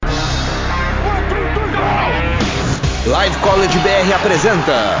Live College BR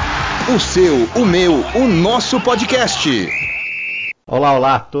apresenta o seu, o meu, o nosso podcast.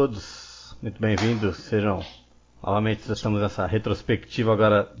 Olá a todos, muito bem-vindos, novamente estamos nessa retrospectiva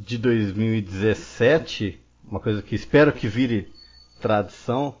agora de 2017, uma coisa que espero que vire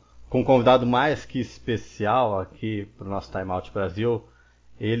tradição, com um convidado mais que especial aqui para o nosso Time Out Brasil,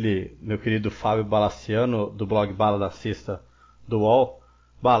 ele, meu querido Fábio Balaciano, do blog Bala da Sexta do UOL.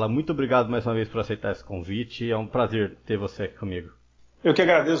 Bala, muito obrigado mais uma vez por aceitar esse convite. É um prazer ter você aqui comigo. Eu que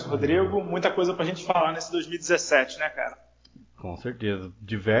agradeço, Rodrigo. Muita coisa pra gente falar nesse 2017, né, cara? Com certeza.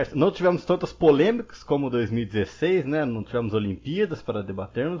 Não tivemos tantas polêmicas como 2016, né? Não tivemos Olimpíadas para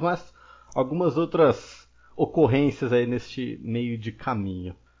debatermos, mas algumas outras ocorrências aí neste meio de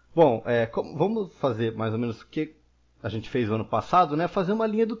caminho. Bom, vamos fazer mais ou menos o que a gente fez no ano passado, né? Fazer uma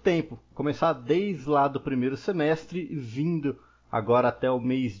linha do tempo. Começar desde lá do primeiro semestre, vindo agora até o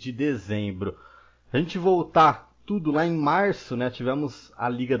mês de dezembro. A gente voltar tudo lá em março, né? Tivemos a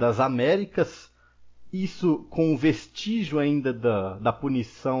Liga das Américas, isso com o vestígio ainda da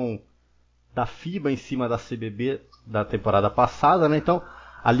punição da FIBA em cima da CBB da temporada passada, né? Então,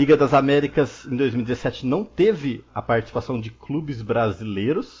 a Liga das Américas em 2017 não teve a participação de clubes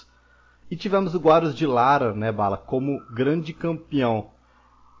brasileiros e tivemos o Guarus de Lara, né, Bala, como grande campeão.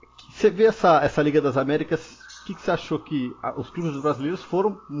 Você vê essa Liga das Américas, o que você achou que os clubes brasileiros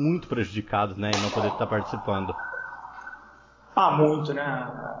foram muito prejudicados, né, em não poder estar participando? Muito, né?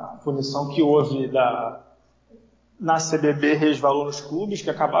 A punição que houve na CBB resvalou nos clubes,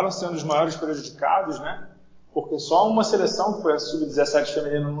 que acabaram sendo os maiores prejudicados, né? Porque só uma seleção, que foi a Sub-17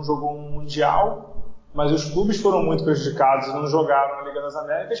 feminina, não jogou um Mundial, mas os clubes foram muito prejudicados e não jogaram na Liga das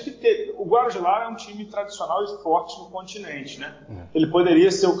Américas, o Guarus de Lara é um time tradicional e forte no continente, né? Ele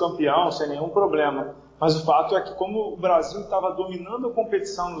poderia ser o campeão sem nenhum problema, mas o fato é que como o Brasil estava dominando a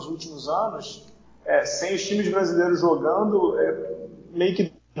competição nos últimos anos, sem os times brasileiros jogando, meio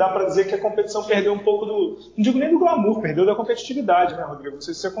que dá para dizer que a competição perdeu um pouco não digo nem do glamour, perdeu da competitividade, né, Rodrigo? Não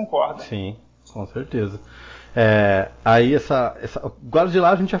sei se você concorda. Sim, com certeza. Aí o Guarus de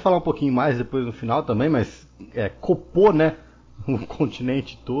Lara a gente vai falar um pouquinho mais depois no final também, mas copou, né, o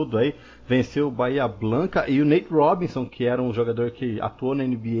continente todo aí, venceu o Bahia Blanca e o Nate Robinson, que era um jogador que atuou na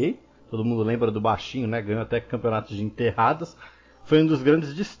NBA, todo mundo lembra do baixinho, né, ganhou até campeonatos de enterradas, foi um dos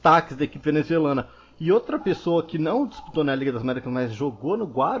grandes destaques da equipe venezuelana. E outra pessoa que não disputou na Liga das Américas, mas jogou no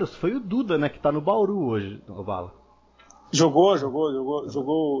Guarus, foi o Duda, né, que está no Bauru hoje, o Bala. Jogou.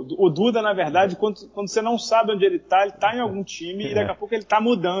 O Duda, na verdade, quando você não sabe onde ele tá em algum time e daqui a pouco ele tá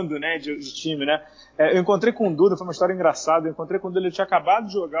mudando, né, de time, né? Eu encontrei com o Duda, foi uma história engraçada, eu encontrei com o Duda, ele tinha acabado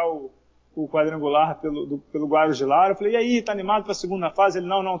de jogar o quadrangular pelo Guarus de Lara, eu falei, e aí, tá animado pra segunda fase? Ele,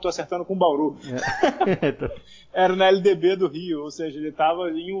 não, tô acertando com o Bauru. Era na LDB do Rio, ou seja, ele tava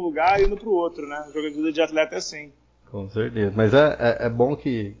em um lugar e indo pro outro, né? Jogador de atleta é assim. Com certeza, mas é bom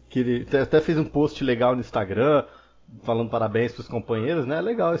que ele até fez um post legal no Instagram, falando parabéns pros companheiros, né? É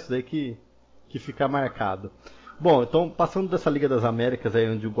legal isso daí que fica marcado. Bom, então passando dessa Liga das Américas aí,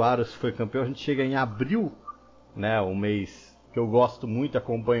 onde o Guarus foi campeão, a gente chega em abril, né? Um mês que eu gosto muito,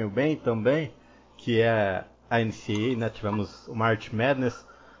 acompanho bem também, que é a NCAA, né? Tivemos o March Madness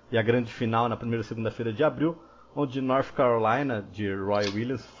e a grande final na primeira e segunda-feira de abril, onde North Carolina, de Roy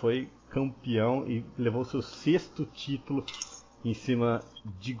Williams, foi campeão e levou seu 6º título em cima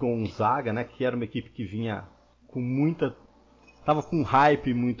de Gonzaga, né? Que era uma equipe que vinha tava com um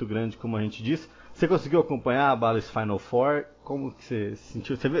hype muito grande, como a gente disse. Você conseguiu acompanhar a Ballas Final Four? Como que você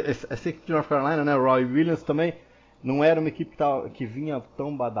sentiu? Você vê essa equipe de North Carolina, né? Roy Williams também não era uma equipe que vinha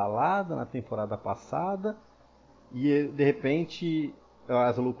tão badalada na temporada passada e de repente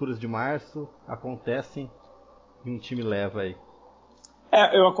as loucuras de março acontecem e um time leva aí.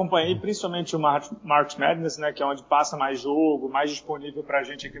 Eu acompanhei principalmente o March Madness, né, que é onde passa mais jogo, mais disponível pra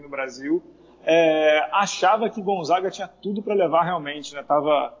gente aqui no Brasil. Achava que Gonzaga tinha tudo para levar realmente, né?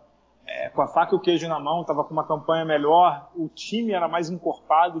 Tava com a faca e o queijo na mão, tava com uma campanha melhor, o time era mais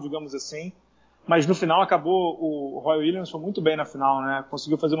encorpado, digamos assim. Mas no final acabou, o Roy Williams foi muito bem na final, né?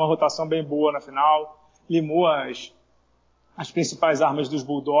 Conseguiu fazer uma rotação bem boa na final, limou as principais armas dos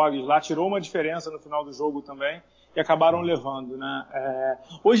Bulldogs lá, tirou uma diferença no final do jogo também e acabaram levando, né?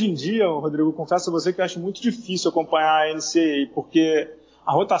 Hoje em dia, Rodrigo, confesso a você que eu acho muito difícil acompanhar a NCAA, porque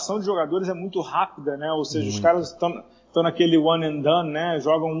a rotação de jogadores é muito rápida, né? Ou seja, os caras estão naquele one and done, né?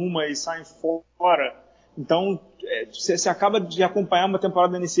 Jogam uma e saem fora. Então, você acaba de acompanhar uma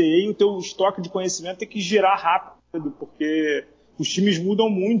temporada da NCAA e o teu estoque de conhecimento tem que girar rápido, porque os times mudam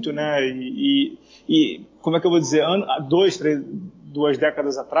muito, né? E como é que eu vou dizer? 2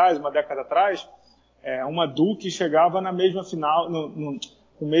 décadas atrás, uma década atrás, uma Duke chegava na mesma final,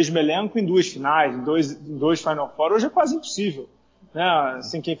 o mesmo elenco em 2 finais, em dois Final Four. Hoje é quase impossível. Né?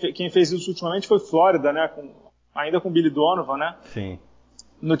 Assim, quem fez isso ultimamente foi Flórida, né? Ainda com Billy Donovan, né? Sim.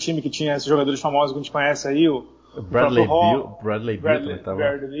 No time que tinha esses jogadores famosos que a gente conhece aí, o Bradley Beal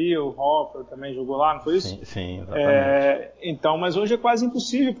também o Hopper também jogou lá, não foi isso? Sim, exatamente. Então, mas hoje é quase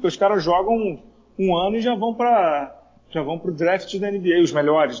impossível, porque os caras jogam um ano e já vão pro draft da NBA, os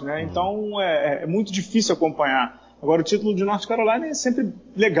melhores, né? Então é muito difícil acompanhar. Agora o título de North Carolina é sempre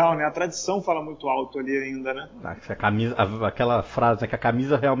legal, né? A tradição fala muito alto ali ainda, né? Aquela frase, né, que a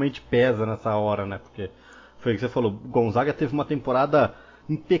camisa realmente pesa nessa hora, né? Porque foi o que você falou, Gonzaga teve uma temporada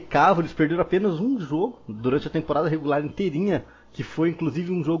impecável, eles perderam apenas um jogo durante a temporada regular inteirinha, que foi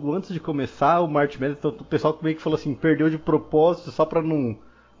inclusive um jogo antes de começar o March Madness, então o pessoal meio que falou assim, perdeu de propósito só pra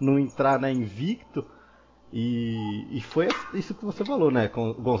não entrar, né, invicto. E foi isso que você falou, né?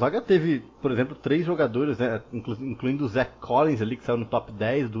 O Gonzaga teve, por exemplo, 3 jogadores, né, incluindo o Zach Collins ali, que saiu no top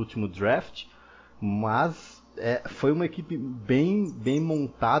 10 do último draft, mas foi uma equipe bem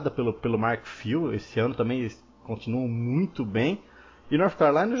montada pelo Mark Few. Esse ano também eles continuam muito bem. E North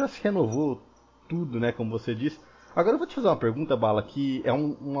Carolina já se renovou tudo, né, como você disse. Agora eu vou te fazer uma pergunta, Bala, que é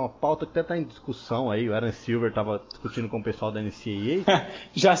uma pauta que até está em discussão aí. O Aaron Silver estava discutindo com o pessoal da NCAA.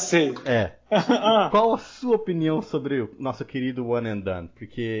 Já sei. Qual a sua opinião sobre o nosso querido One and Done?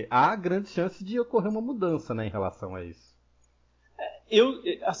 Porque há grandes chances de ocorrer uma mudança, né, em relação a isso.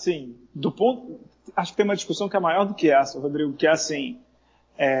 Assim, acho que tem uma discussão que é maior do que essa, Rodrigo, que é assim,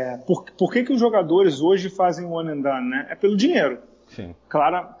 por que os jogadores hoje fazem One and Done, né? É pelo dinheiro. Sim.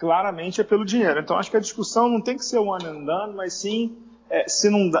 Claramente é pelo dinheiro. Então acho que a discussão não tem que ser one and done, mas sim se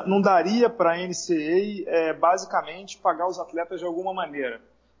não daria para a NCAA basicamente pagar os atletas de alguma maneira.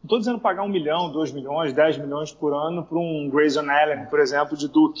 Não estou dizendo pagar 1 milhão, 2 milhões, 10 milhões por ano para um Grayson Allen, por exemplo, de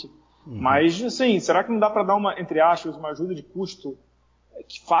Duke. Mas, assim, será que não dá para dar entre aspas, uma ajuda de custo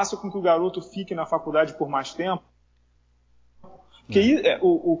que faça com que o garoto fique na faculdade por mais tempo? Porque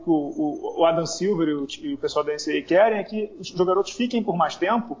o Adam Silver e o pessoal da NCAA querem é que os garotos fiquem por mais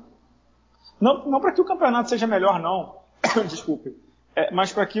tempo, não para que o campeonato seja melhor, não, desculpe,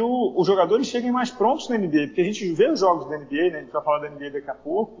 mas para que os jogadores cheguem mais prontos na NBA, porque a gente vê os jogos da NBA, né, a gente vai falar da NBA daqui a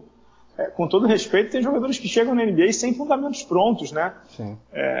pouco, com todo respeito, tem jogadores que chegam na NBA sem fundamentos prontos, né? Sim.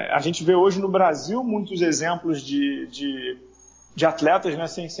 A gente vê hoje no Brasil muitos exemplos de atletas, né,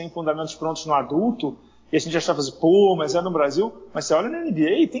 sem fundamentos prontos no adulto. E a gente achava assim, mas é no Brasil. Mas você olha na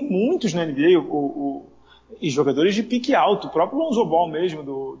NBA, tem muitos na NBA, e jogadores de pique alto. O próprio Lonzo Ball mesmo,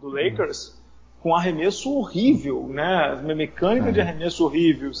 do Lakers, com arremesso horrível, né? Uma mecânica de arremesso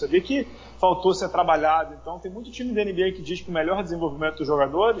horrível. Você vê que faltou ser trabalhado. Então tem muito time da NBA que diz que o melhor desenvolvimento dos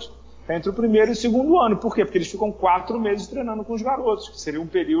jogadores é entre o primeiro e o segundo ano. Por quê? Porque eles ficam 4 meses treinando com os garotos, que seria um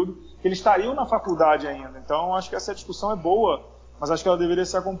período que eles estariam na faculdade ainda. Então acho que essa discussão é boa, mas acho que ela deveria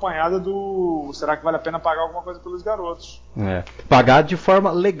ser acompanhada será que vale a pena pagar alguma coisa pelos garotos? Pagar de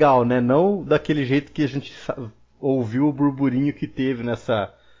forma legal, né? Não daquele jeito que a gente ouviu o burburinho que teve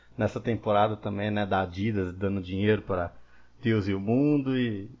nessa temporada também, né? Da Adidas dando dinheiro para Deus e o mundo,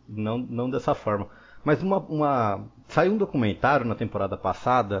 e não dessa forma. Mas saiu um documentário na temporada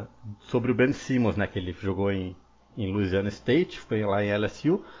passada sobre o Ben Simmons, né? Que ele jogou em Louisiana State, foi lá em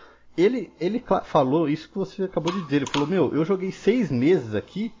LSU. Ele falou isso que você acabou de dizer. Ele falou, eu joguei 6 meses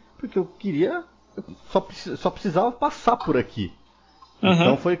aqui porque eu queria, só precisava passar por aqui.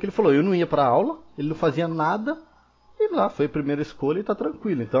 Então foi o que ele falou, eu não ia pra aula, ele não fazia nada, e lá foi a primeira escolha e tá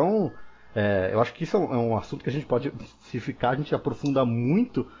tranquilo. Então, eu acho que isso é um assunto que a gente pode, se ficar, a gente aprofunda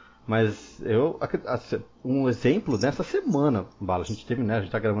muito, mas um exemplo nessa semana, Bala, a gente teve, né, a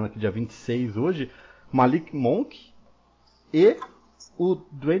gente tá gravando aqui dia 26 hoje, Malik Monk e o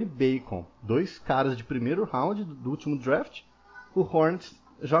Dwayne Bacon, 2 caras de primeiro round do último draft, o Hornets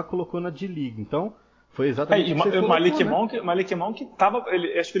já colocou na D-League. Então, foi exatamente isso que você colocou, Malik Monk tava,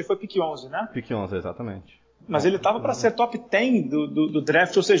 acho que ele foi pick 11, né? Pick 11, exatamente. Mas ele estava para ser top 10 do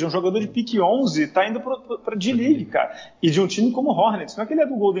draft, ou seja, um jogador de pick 11 está indo para D-League, cara. E de um time como o Hornets. Não é que ele é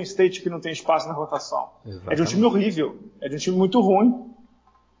do Golden State que não tem espaço na rotação. Exatamente. É de um time horrível. É de um time muito ruim.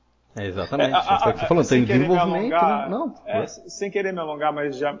 Exatamente. Foi o que você falou, tem desenvolvimento, né? Não. Sem querer me alongar,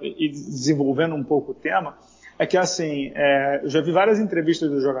 mas já e desenvolvendo um pouco o tema, é que assim, eu já vi várias entrevistas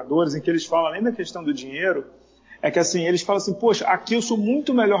dos jogadores em que eles falam, além da questão do dinheiro, é que assim, eles falam assim, poxa, aqui eu sou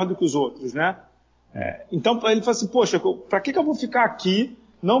muito melhor do que os outros, né? Então ele fala assim, poxa, para que eu vou ficar aqui,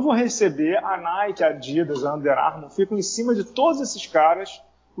 não vou receber a Nike, a Adidas, a Under Armour, ficam em cima de todos esses caras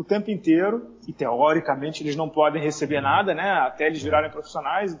o tempo inteiro, e teoricamente eles não podem receber nada, né, até eles virarem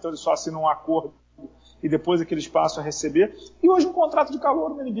profissionais, então eles só assinam um acordo e depois é que eles passam a receber. E hoje um contrato de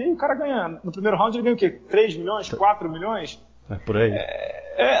calor no NBA, o cara ganha, no primeiro round ele ganha o quê? 3 milhões, 4 milhões? Por aí.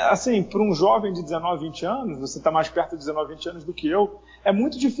 Assim, para um jovem de 19, 20 anos, você está mais perto de 19, 20 anos do que eu, é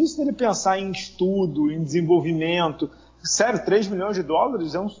muito difícil ele pensar em estudo, em desenvolvimento. Sério, 3 milhões de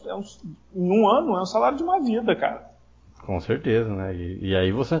dólares em um ano é um salário de uma vida, cara. Com certeza, né? E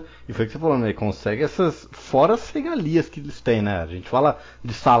aí você. E foi o que você falou, né? Consegue essas. Fora as regalias que eles têm, né? A gente fala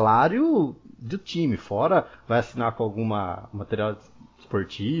de salário do time, fora vai assinar com alguma material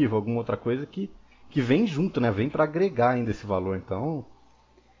esportivo, alguma outra coisa que vem junto, né? Vem para agregar ainda esse valor. Então.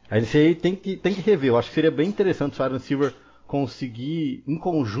 A NCAA tem que rever. Eu acho que seria bem interessante se o Adam Silver conseguir, em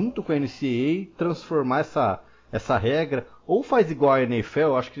conjunto com a NCAA, transformar essa regra. Ou faz igual a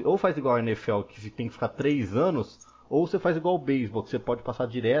NFL, acho que ou faz igual a NFL, que tem que ficar 3 anos, ou você faz igual o beisebol, que você pode passar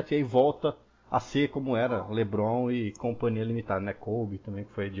direto e aí volta a ser como era LeBron e companhia limitada, né? Kobe também,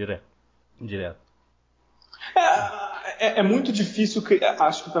 que foi direto. É muito difícil,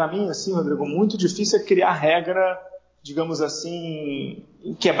 acho que para mim, assim, Rodrigo, muito difícil é criar regra, digamos assim,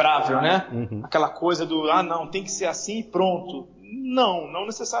 inquebrável, né? Uhum. Aquela coisa do, não, tem que ser assim e pronto. Não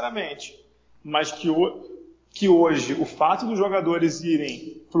necessariamente. Mas que hoje o fato dos jogadores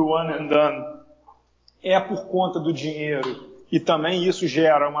irem para o one and done é por conta do dinheiro e também isso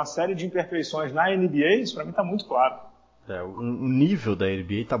gera uma série de imperfeições na NBA, isso para mim está muito claro. O nível da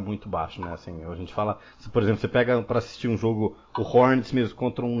NBA está muito baixo, né? Assim, a gente fala, se, por exemplo, você pega para assistir um jogo, o Hornets mesmo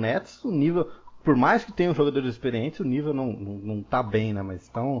contra um Nets, o nível, por mais que tenham jogadores experientes, o nível não tá bem, né? Mas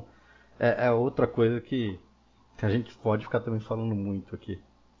então é outra coisa que a gente pode ficar também falando muito aqui.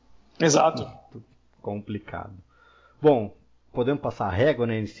 Exato. Muito complicado. Bom, podemos passar a régua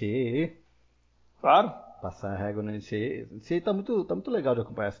na NCAA? Claro. Passar a régua na NCAA. A NCAA tá muito legal de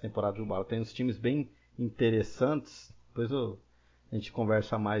acompanhar essa temporada de bola. Tem uns times bem interessantes. Depois a gente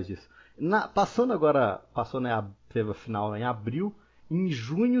conversa mais disso. Passou, né, teve a final em abril. Em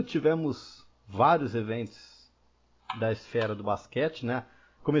junho tivemos vários eventos da esfera do basquete, né?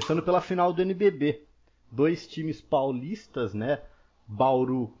 Começando pela final do NBB. 2 times paulistas, né?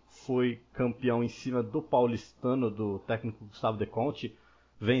 Bauru foi campeão em cima do paulistano, do técnico Gustavo De Conte,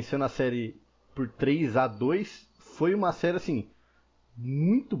 vencendo a série por 3-2. Foi uma série, assim,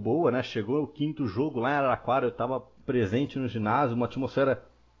 muito boa, né? Chegou o 5º jogo lá em Araraquara, eu estava presente no ginásio, uma atmosfera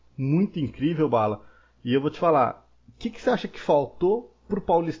muito incrível, Bala. E eu vou te falar, o que você acha que faltou pro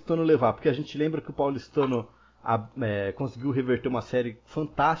paulistano levar? Porque a gente lembra que o paulistano conseguiu reverter uma série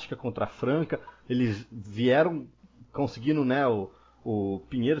fantástica contra a Franca, eles vieram conseguindo, né, o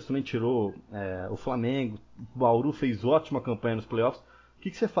Pinheiros também tirou o Flamengo, o Bauru fez ótima campanha nos playoffs. O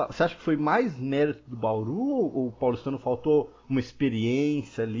que você acha que foi mais mérito do Bauru ou o paulistano faltou uma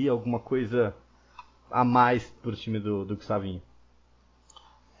experiência ali, alguma coisa a mais pro time do Gustavinho?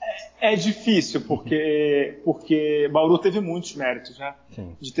 É difícil, porque Bauru teve muitos méritos, né?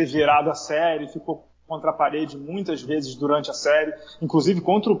 Sim. De ter virado a série, ficou contra a parede muitas vezes durante a série, inclusive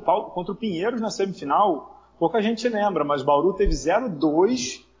contra o Pinheiros na semifinal, pouca gente lembra, mas Bauru teve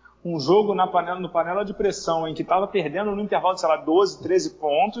 0-2, um jogo no panela de pressão, em que estava perdendo no intervalo de, sei lá, 12, 13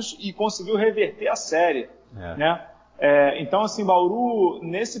 pontos e conseguiu reverter a série, né? Então, assim, Bauru,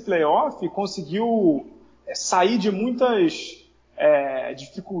 nesse playoff, conseguiu sair de muitas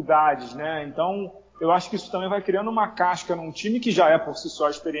dificuldades, né? Então, eu acho que isso também vai criando uma casca num time que já é por si só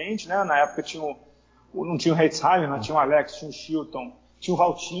experiente, né? Na época não tinha o Heitzheimer, não tinha o Alex, tinha o Chilton, tinha o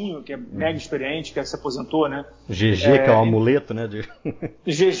Valtinho, que é mega experiente, que se aposentou, né? GG, que é um amuleto, né?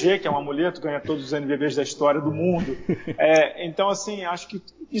 GG, que é um amuleto, ganha todos os NBBs da história do mundo. Então, assim, acho que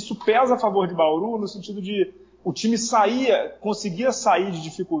isso pesa a favor de Bauru, no sentido de o time conseguia sair de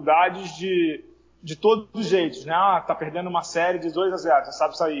dificuldades de todos os jeitos, né? Tá perdendo uma série de 2-0, você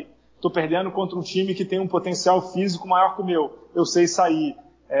sabe sair. Tô perdendo contra um time que tem um potencial físico maior que o meu, eu sei sair.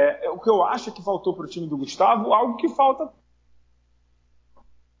 O que eu acho que faltou pro time do Gustavo, algo que falta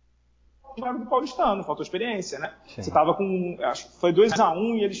do paulistano, faltou experiência, né? Sim. Você tava com, acho que foi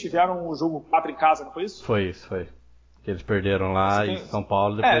 2-1 e eles tiveram o jogo 4 em casa, não foi isso? Foi isso. Que eles perderam lá em São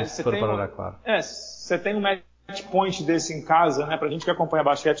Paulo, depois foram para Araraquara. Você tem um match point desse em casa, né? Pra gente que acompanha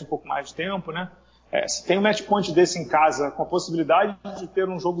basquete um pouco mais de tempo, né? Se tem um match point desse em casa, com a possibilidade de ter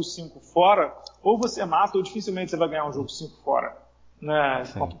um jogo 5 fora, ou você mata, ou dificilmente você vai ganhar um jogo 5 fora. Né?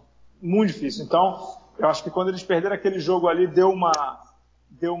 Muito difícil. Então, eu acho que quando eles perderam aquele jogo ali, deu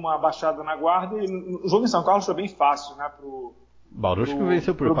uma baixada na guarda, e o jogo em São Carlos foi bem fácil, né? Bauru acho que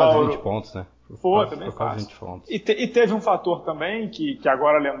venceu por quase Bauru. 20 pontos, né? Foi também fácil. 20 pontos. E teve um fator também, que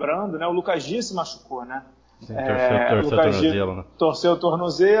agora lembrando, né? O Lucas Dias se machucou, né? Sim, torceu o tornozelo, né? Torceu o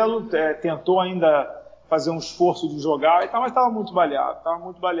tornozelo, tentou ainda fazer um esforço de jogar, mas estava muito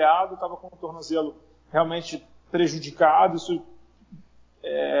baleado. Estava com o tornozelo realmente prejudicado. Isso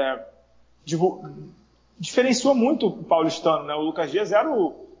diferenciou muito o paulistano, né? O Lucas Dias era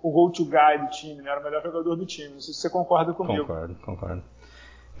o go-to-guy do time, né? Era o melhor jogador do time. Não sei se você concorda comigo. Concordo.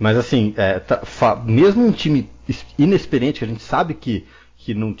 Mas assim, mesmo um time inexperiente, que a gente sabe que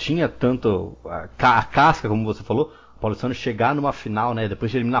não tinha tanto a casca, como você falou, o paulistano chegar numa final, né? Depois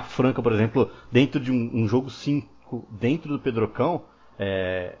de eliminar a Franca, por exemplo, dentro de um jogo 5, dentro do Pedrocão,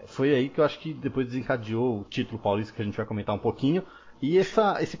 foi aí que eu acho que depois desencadeou o título paulista, que a gente vai comentar um pouquinho, e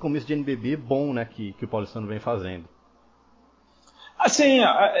esse começo de NBB bom, né, que o paulistano vem fazendo. Assim,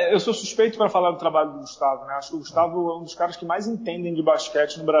 eu sou suspeito para falar do trabalho do Gustavo, né? Acho que o Gustavo é um dos caras que mais entendem de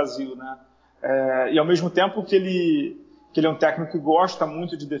basquete no Brasil, né? E ao mesmo tempo que ele é um técnico que gosta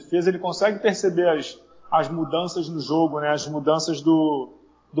muito de defesa, ele consegue perceber as mudanças no jogo, né? As mudanças do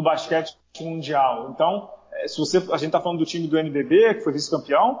basquete mundial. Então, a gente está falando do time do NBB, que foi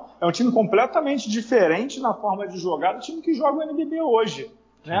vice-campeão, é um time completamente diferente na forma de jogar do time que joga o NBB hoje,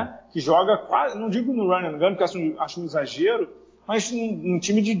 né? Que joga quase, não digo no run and gun, porque acho um exagero, mas um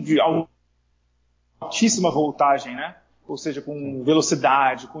time de altíssima voltagem, né? Ou seja, com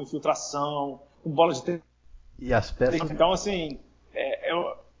velocidade, com infiltração, com bola de três. E as peças... Então, assim,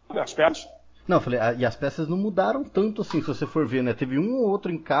 as peças... Não, eu falei, e as peças não mudaram tanto assim, se você for ver, né? Teve um ou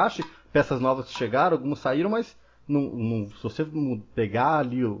outro encaixe, peças novas que chegaram, algumas saíram, mas se você pegar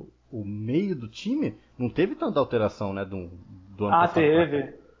ali o meio do time, não teve tanta alteração, né? Do ano passado.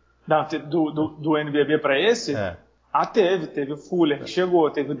 Teve. Não, do NBB para esse? Teve o Fuller que chegou,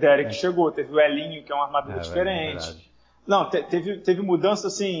 teve o Derek que chegou, teve o Elinho, que é um armador diferente. Não, teve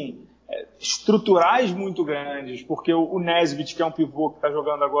mudanças assim, estruturais muito grandes, porque o Nesbitt, que é um pivô que está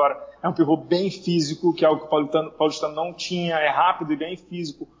jogando agora, é um pivô bem físico, que é algo que o paulistano não tinha, é rápido e bem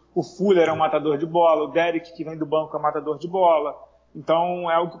físico. O Fuller é um matador de bola, o Derek, que vem do banco, é um matador de bola. Então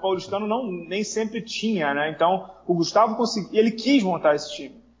é algo que o paulistano nem sempre tinha, né? Então o Gustavo ele quis montar esse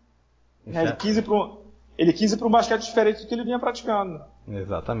time. Né? Ele quis ir para um basquete diferente do que ele vinha praticando.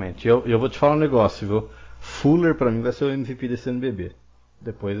 Exatamente. Eu vou te falar um negócio, viu? Fuller, pra mim, vai ser o MVP desse NBB.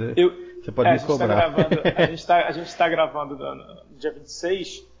 Depois você pode me cobrar. A gente tá gravando no dia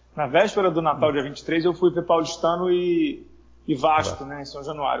 26. Na véspera do Natal, dia 23, eu fui ver Paulistano e Vasco, né, em São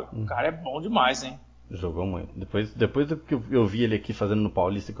Januário. O cara é bom demais, hein? Jogou muito. Depois do que eu vi ele aqui fazendo no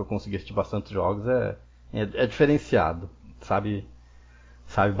Paulista, que eu consegui assistir bastante jogos, é diferenciado. Sabe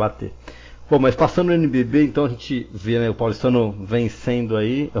bater. Bom, mas passando no NBB, então a gente vê, né, o paulistano vencendo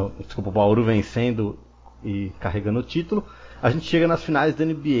aí, o Bauru vencendo e carregando o título. A gente chega nas finais da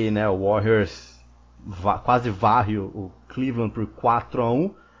NBA, né? O Warriors quase varre o Cleveland por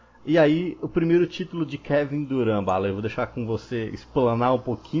 4-1. E aí o primeiro título de Kevin Durant, Bala, eu vou deixar com você explanar um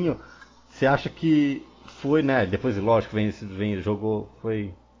pouquinho. Você acha que foi, né? Depois, lógico,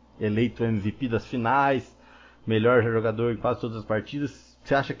 foi eleito MVP das finais, melhor jogador em quase todas as partidas.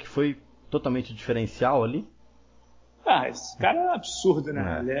 Você acha que foi totalmente diferencial ali? Esse cara é absurdo,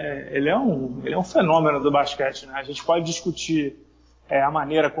 né? Ele é um fenômeno do basquete, né? A gente pode discutir a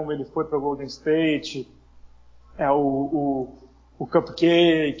maneira como ele foi para o Golden State, o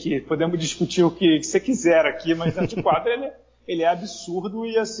cupcake, podemos discutir o que você quiser aqui, mas dentro de quadra ele é absurdo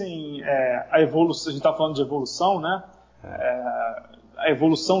e assim, a evolução, a gente está falando de evolução, né? A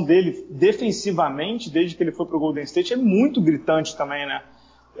evolução dele defensivamente, desde que ele foi para o Golden State, é muito gritante também, né?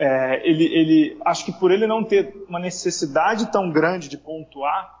 Acho que por ele não ter uma necessidade tão grande de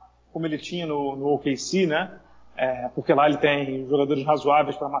pontuar como ele tinha no OKC, né? Porque lá ele tem jogadores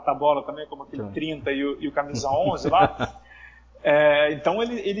razoáveis para matar a bola também, como aquele 30 e o camisa 11 lá. Então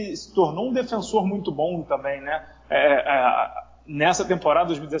ele se tornou um defensor muito bom também, né? Nessa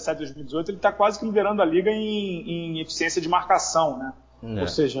temporada 2017-2018 ele está quase que liderando a liga em eficiência de marcação, né? Ou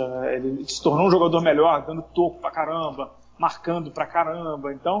seja, ele se tornou um jogador melhor, dando toco pra caramba, marcando pra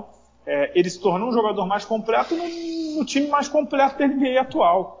caramba. Então, ele se tornou um jogador mais completo no time mais completo da NBA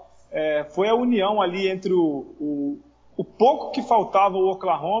atual. Foi a união ali entre o pouco que faltava o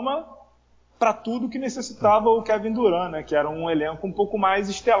Oklahoma para tudo que necessitava o Kevin Durant, né? Que era um elenco um pouco mais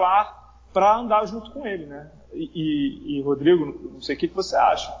estelar para andar junto com ele, né? E Rodrigo, não sei o que você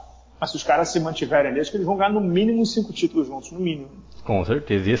acha, mas se os caras se mantiverem ali, acho que eles vão ganhar no mínimo 5 títulos juntos, no mínimo. Com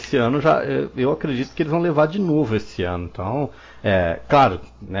certeza, e esse ano eu acredito que eles vão levar de novo esse ano. Então, claro,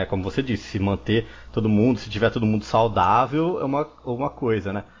 né, como você disse, se manter todo mundo, se tiver todo mundo saudável, é uma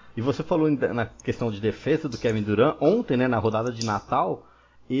coisa, né? E você falou na questão de defesa do Kevin Durant, ontem, né, na rodada de Natal,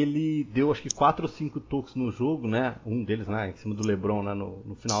 ele deu acho que 4 ou 5 toques no jogo, né? Um deles, né, em cima do LeBron, né,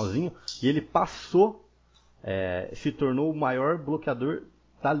 no finalzinho, e ele passou, se tornou o maior bloqueador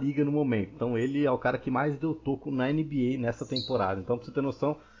da liga no momento. Então ele é o cara que mais deu toco na NBA nessa temporada. Então pra você ter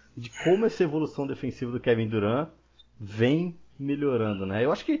noção de como essa evolução defensiva do Kevin Durant vem melhorando, né?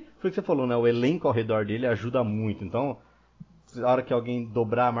 Eu acho que foi o que você falou, né? O elenco ao redor dele ajuda muito. Então, na hora que alguém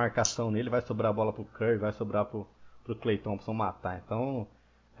dobrar a marcação nele, vai sobrar a bola pro Curry, vai sobrar pro Klay Thompson matar. Então,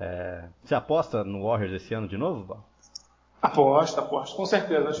 você aposta no Warriors esse ano de novo, Val? Aposta, com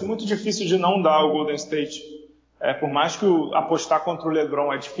certeza. Acho muito difícil de não dar o Golden State. Por mais que apostar contra o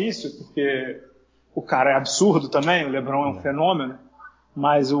LeBron é difícil, porque o cara é absurdo também, o LeBron é um fenômeno,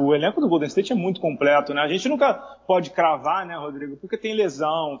 mas o elenco do Golden State é muito completo, né? A gente nunca pode cravar, né, Rodrigo? Porque tem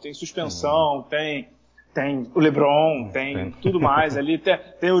lesão, tem suspensão, tem o LeBron, tem tudo mais ali.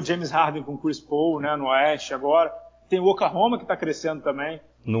 Tem o James Harden com o Chris Paul, né, no Oeste agora. Tem o Oklahoma que está crescendo também.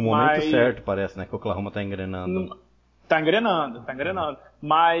 No momento certo, parece, né, que o Oklahoma está engrenando. Tá engrenando.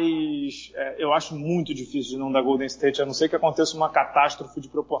 Mas eu acho muito difícil de não dar Golden State, a não ser que aconteça uma catástrofe de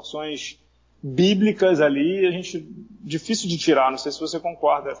proporções bíblicas ali, difícil de tirar. Não sei se você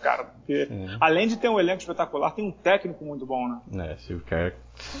concorda, cara, porque além de ter um elenco espetacular, tem um técnico muito bom, né? Se o Kerr,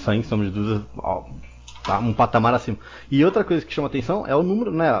 sem sombra de dúvidas, tá um patamar acima. E outra coisa que chama atenção é o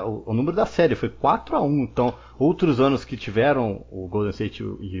número, né? O número da série foi 4-1. Então, outros anos que tiveram o Golden State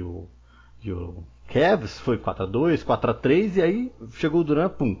e o Cavs foi 4-2, 4-3 e aí chegou o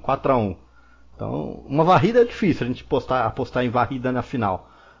Durant, 4-1. Então, uma varrida é difícil a gente apostar em varrida na final.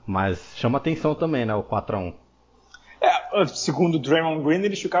 Mas chama atenção também, né, o 4-1. Segundo o Draymond Green,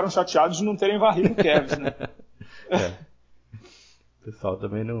 eles ficaram chateados de não terem varrido o Cavs, né? O pessoal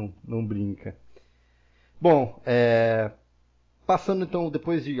também não brinca. Bom, passando então,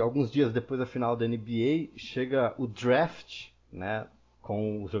 alguns dias depois da final da NBA, chega o draft, né,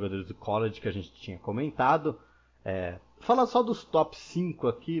 com os jogadores do college que a gente tinha comentado. Falar só dos top 5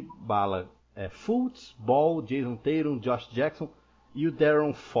 aqui, Bala. Fultz, Ball, Jason Tatum, Josh Jackson e o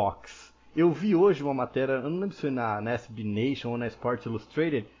De'Aaron Fox. Eu vi hoje uma matéria, eu não lembro se foi na SB Nation ou na Sports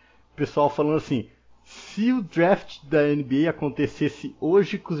Illustrated, o pessoal falando assim, se o draft da NBA acontecesse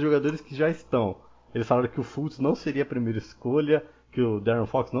hoje com os jogadores que já estão, eles falaram que o Fultz não seria a primeira escolha, que o De'Aaron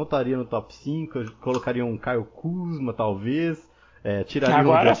Fox não estaria no top 5, colocariam um Kyle Kuzma talvez,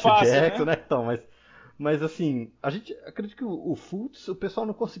 tirariam o Josh Jackson, né? Então, mas assim, a gente acredita que o Fultz, o pessoal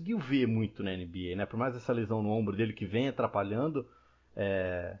não conseguiu ver muito na NBA, né? Por mais essa lesão no ombro dele que vem atrapalhando,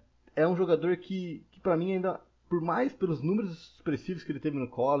 é um jogador que para mim ainda, por mais pelos números expressivos que ele teve no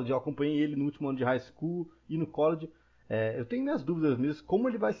college, eu acompanhei ele no último ano de high school e no college, eu tenho minhas dúvidas mesmo, como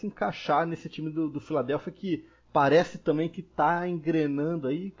ele vai se encaixar nesse time do Philadelphia que parece também que tá engrenando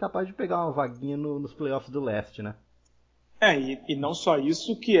aí, capaz de pegar uma vaguinha nos playoffs do leste, né? E não só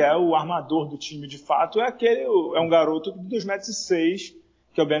isso, que é o armador do time de fato, é um garoto de 2,6 m,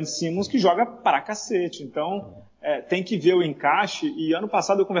 que é o Ben Simmons, que joga pra cacete. Então, tem que ver o encaixe. E ano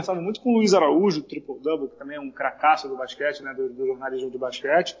passado eu conversava muito com o Luiz Araújo, do Triple Double, que também é um cracaço do basquete, né, do jornalismo de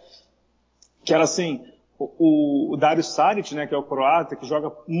basquete, que era assim, o Dario Saric, né, que é o croata, que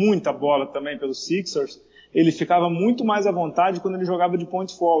joga muita bola também pelos Sixers, ele ficava muito mais à vontade quando ele jogava de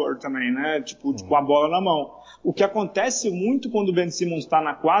point forward também, né? Com a bola na mão. O que acontece muito quando o Ben Simmons está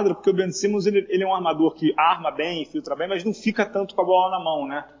na quadra, porque o Ben Simmons ele é um armador que arma bem, filtra bem, mas não fica tanto com a bola na mão,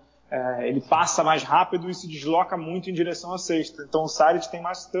 né? Ele passa mais rápido e se desloca muito em direção à cesta. Então o Saric tem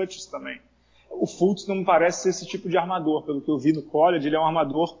mais touches também. O Fultz não me parece ser esse tipo de armador. Pelo que eu vi no college, ele é um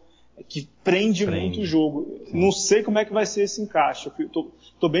armador que prende muito o jogo. Sim. Não sei como é que vai ser esse encaixe.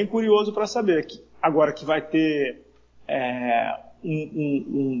 Tô bem curioso para saber. Agora que vai ter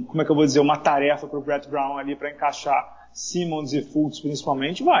como é que eu vou dizer, uma tarefa para o Brett Brown ali para encaixar Simmons e Fultz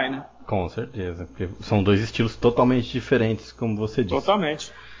principalmente, vai, né? Com certeza, porque são dois estilos totalmente diferentes, como você disse.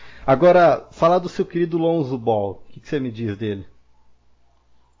 Totalmente. Agora, falar do seu querido Lonzo Ball, o que você me diz dele?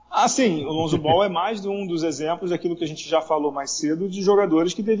 Sim, o Lonzo Ball é mais um dos exemplos daquilo que a gente já falou mais cedo, de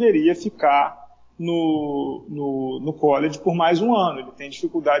jogadores que deveria ficar no college por mais um ano. Ele tem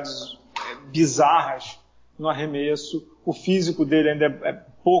dificuldades bizarras no arremesso, o físico dele ainda é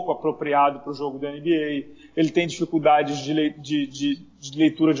pouco apropriado para o jogo da NBA, ele tem dificuldades de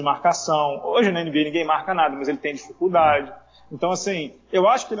leitura de marcação. Hoje na NBA ninguém marca nada, mas ele tem dificuldade. Então, assim, eu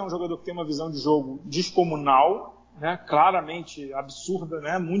acho que ele é um jogador que tem uma visão de jogo descomunal, né, claramente absurda,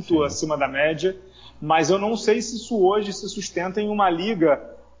 né, muito acima da média, mas eu não sei se isso hoje se sustenta em uma liga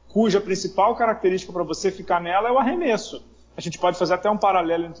cuja principal característica para você ficar nela é o arremesso. A gente pode fazer até um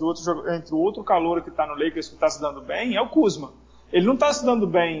paralelo entre o outro calouro que está no Lakers que está se dando bem, é o Kuzma. Ele não está se dando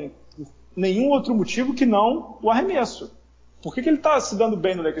bem por nenhum outro motivo que não o arremesso. Por que ele está se dando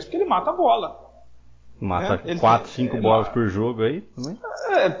bem no Lakers? Porque ele mata a bola. Mata 4, 5 bolas por jogo aí também?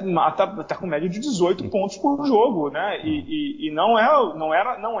 Tá com média de 18 pontos por jogo, né? E não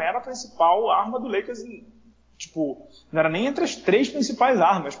era a principal arma do Lakers. Tipo, não era nem entre as 3 principais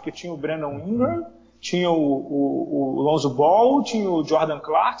armas, porque tinha o Brandon Ingram, tinha o Lonzo Ball, tinha o Jordan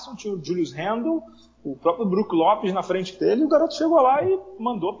Clarkson, tinha o Julius Randle, o próprio Brook Lopes na frente dele, e o garoto chegou lá e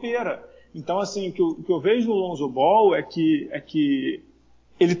mandou pera. Então, assim, o que eu vejo no Lonzo Ball é que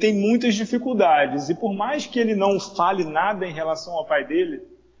ele tem muitas dificuldades, e por mais que ele não fale nada em relação ao pai dele,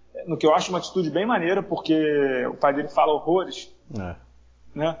 no que eu acho uma atitude bem maneira, porque o pai dele fala horrores,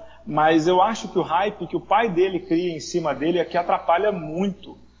 né? Mas eu acho que o hype que o pai dele cria em cima dele é que atrapalha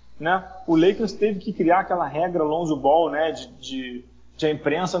muito, né? O Lakers teve que criar aquela regra Lonzo Ball, né, de a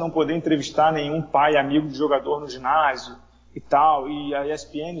imprensa não poder entrevistar nenhum pai amigo de jogador no ginásio e tal, e a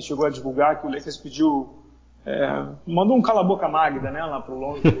ESPN chegou a divulgar que o Lakers pediu, mandou um cala-boca Magda, né, lá pro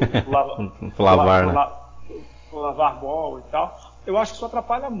Lonzo, pro Lavar Ball e tal. Eu acho que isso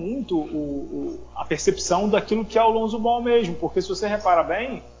atrapalha muito a percepção daquilo que é o Lonzo Ball mesmo, porque se você repara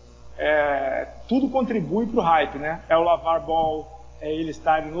bem, tudo contribui para o hype, né? É o Lavar Ball, é ele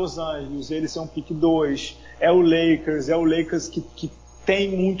estar em Los Angeles, ele ser um pick 2, é o Lakers que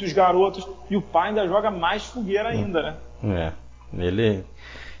tem muitos garotos, e o pai ainda joga mais fogueira ainda, né? Ele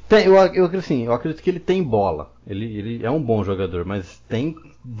tem, eu acredito que ele tem bola, ele é um bom jogador, mas tem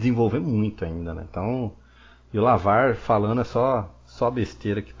que desenvolver muito ainda, né? Então, e o Lavar falando é só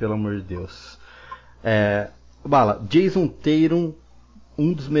besteira aqui, pelo amor de Deus. Bala, Jason Tatum,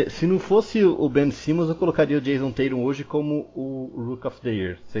 se não fosse o Ben Simmons, eu colocaria o Jason Tatum hoje como o Rook of the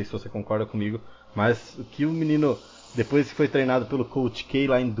Year. Não sei se você concorda comigo, mas o que o menino, depois que foi treinado pelo Coach K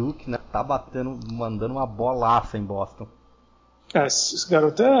lá em Duke, né, tá mandando uma bolaça em Boston. Esse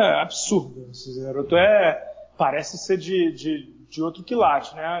garoto é absurdo. Esse garoto parece ser de outro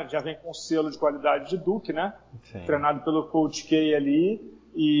quilate, né? Já vem com selo de qualidade de Duke, né? Sim. Treinado pelo Coach K ali,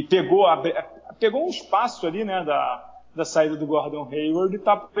 e pegou um espaço ali, né, da saída do Gordon Hayward, e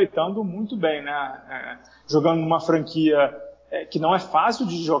está aproveitando muito bem, né? Jogando numa franquia que não é fácil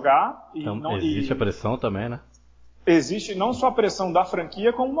de jogar. Então, existe a pressão também, né? Existe não só a pressão da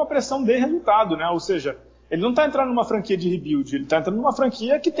franquia, como uma pressão de resultado, né? Ou seja, ele não está entrando numa franquia de rebuild, ele está entrando numa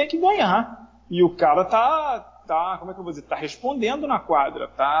franquia que tem que ganhar. E o cara como é que eu vou dizer? Tá respondendo na quadra,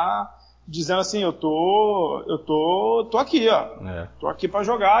 tá dizendo assim, eu tô aqui, ó. Tô aqui para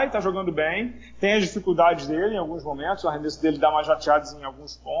jogar, e tá jogando bem. Tem as dificuldades dele em alguns momentos, o arremesso dele dá umas jateadas em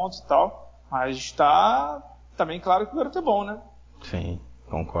alguns pontos e tal, mas tá bem claro que o garoto é bom, né? Sim,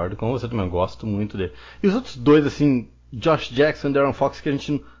 concordo com você também, eu gosto muito dele. E os outros dois, assim, Josh Jackson e De'Aaron Fox, que a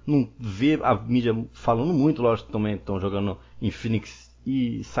gente não vê a mídia falando muito, lógico que também estão jogando em Phoenix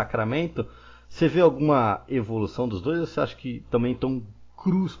e Sacramento. Você vê alguma evolução dos dois, ou você acha que também estão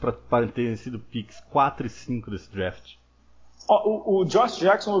cruz para terem sido picks 4 e 5 desse draft? O Josh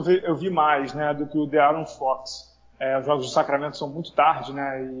Jackson eu vi mais, né, do que o De'Aaron Fox. Os jogos do Sacramento são muito tarde,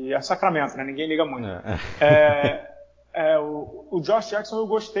 né, e é Sacramento, né, ninguém liga muito. O Josh Jackson eu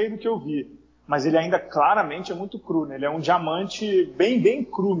gostei do que eu vi, mas ele ainda claramente é muito cru, né? Ele é um diamante bem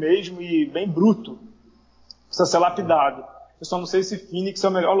cru mesmo, e bem bruto. Precisa ser lapidado. Eu só não sei se Phoenix é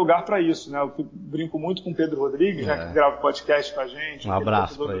o melhor lugar para isso, né? Eu brinco muito com o Pedro Rodrigues, né, que grava podcast com a gente. Um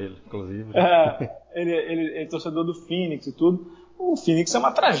abraço para ele, inclusive. Ele é torcedor do Phoenix e tudo. O Phoenix é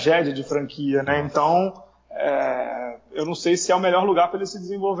uma tragédia de franquia, né? Então, eu não sei se é o melhor lugar para ele se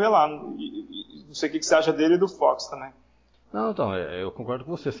desenvolver lá. Não sei o que você acha dele e do Fox também. Não, então, eu concordo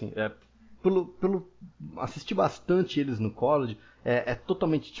com você, assim. Pelo assistir bastante eles no college, é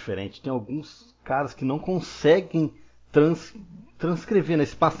totalmente diferente. Tem alguns caras que não conseguem transcrever, né?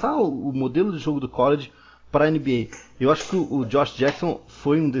 Se passar o modelo de jogo do college para a NBA. Eu acho que o Josh Jackson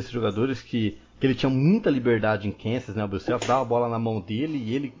foi um desses jogadores que ele tinha muita liberdade em Kansas, né? O Bill Self dava a bola na mão dele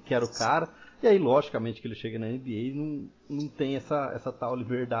e ele que era o cara. E aí, logicamente, que ele chega na NBA e não tem essa tal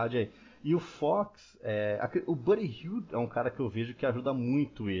liberdade aí. E o Fox, o Buddy Hield é um cara que eu vejo que ajuda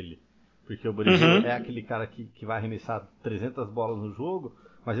muito ele. Porque o Buddy Hield é aquele cara que vai arremessar 300 bolas no jogo,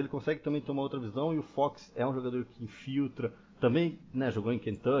 mas ele consegue também tomar outra visão, e o Fox é um jogador que infiltra. Também, né, jogou em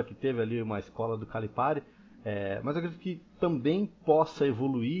Kentucky, teve ali uma escola do Calipari, mas eu acredito que também possa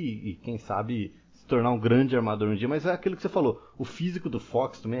evoluir e, quem sabe, se tornar um grande armador um dia. Mas é aquilo que você falou, o físico do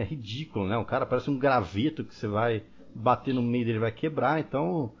Fox também é ridículo, né? O cara parece um graveto que você vai bater no meio dele, vai quebrar.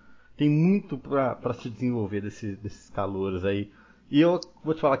 Então tem muito para se desenvolver desses calouros aí. E eu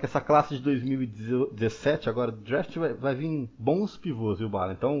vou te falar que essa classe de 2017, agora, do draft, vai vir bons pivôs, viu,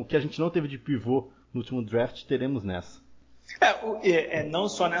 Bala? Então, o que a gente não teve de pivô no último draft, teremos nessa. Não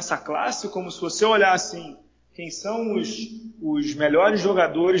só nessa classe, como se você olhar assim, quem são os melhores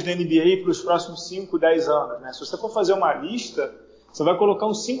jogadores da NBA para os próximos 5, 10 anos, né? Se você for fazer uma lista, você vai colocar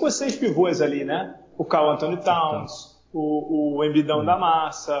uns 5 ou 6 pivôs ali, né? O Karl Anthony Towns, o Embidão da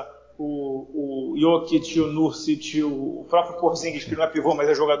Massa, o Jokic, o Nurkic, o próprio Porzingis, que não é pivô, mas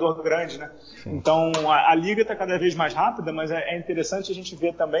é jogador grande, né? Sim. Então a liga está cada vez mais rápida, mas é interessante a gente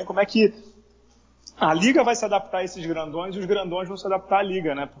ver também como é que a liga vai se adaptar a esses grandões e os grandões vão se adaptar à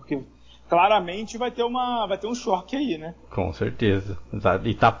liga, né? Porque claramente vai ter um choque aí, né? Com certeza. E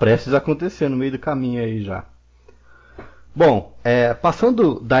está prestes a acontecer no meio do caminho aí já. Bom,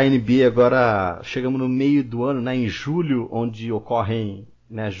 passando da NBA agora, chegamos no meio do ano, né, em julho, onde ocorrem,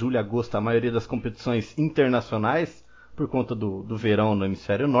 né, julho e agosto, a maioria das competições internacionais, por conta do verão no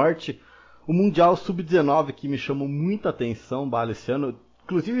hemisfério norte. O Mundial Sub-19, que me chamou muita atenção, Bala, esse ano.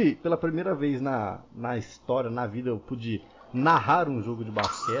 Inclusive, pela primeira vez na história, na vida, eu pude narrar um jogo de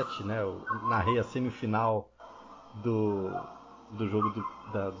basquete, né, eu narrei a semifinal do jogo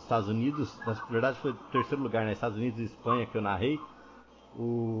dos Estados Unidos. Na verdade foi o terceiro lugar, né? Estados Unidos e Espanha, que eu narrei.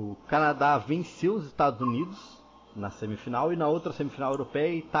 O Canadá venceu os Estados Unidos na semifinal, e na outra semifinal europeia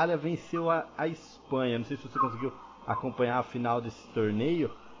a Itália venceu a Espanha. Não sei se você conseguiu acompanhar a final desse torneio,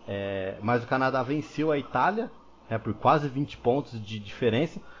 mas o Canadá venceu a Itália, por quase 20 pontos de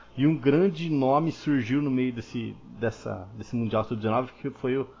diferença, e um grande nome surgiu no meio desse Mundial Sub-19, que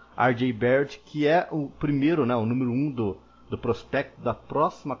foi o R.J. Barrett, que é o primeiro, né, o número 1 do prospecto da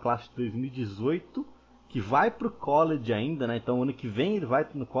próxima classe de 2018, que vai para o college ainda, né? Então ano que vem ele vai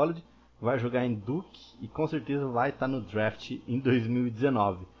no college, vai jogar em Duke e com certeza vai estar no draft em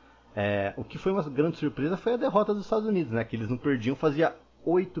 2019. O que foi uma grande surpresa foi a derrota dos Estados Unidos, né? Que eles não perdiam, fazia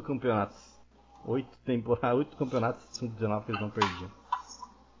 8 campeonatos. 8 campeonatos sub-19 que eles não perdiam.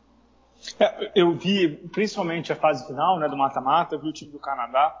 Eu vi principalmente a fase final, né, do mata-mata, eu vi o time do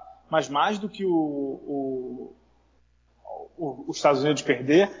Canadá, mas mais do que os Estados Unidos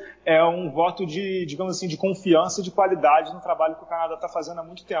perder, é um voto de, digamos assim, de confiança e de qualidade no trabalho que o Canadá está fazendo há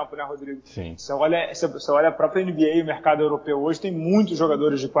muito tempo, né, Rodrigo? Sim. Você olha a própria NBA e o mercado europeu hoje, tem muitos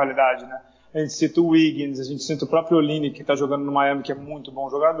jogadores de qualidade, né? A gente cita o Wiggins, a gente cita o próprio Olynyk, que está jogando no Miami, que é muito bom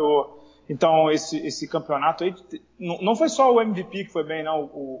jogador. Então, esse campeonato aí, não foi só o MVP que foi bem,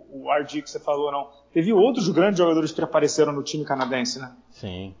 não, o RG que você falou, não. Teve outros grandes jogadores que apareceram no time canadense, né?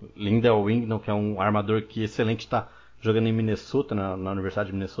 Sim, Lindell Wingnon, que é um armador que excelente, está jogando em Minnesota, na Universidade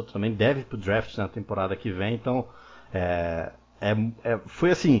de Minnesota também, deve ir pro draft na temporada que vem, então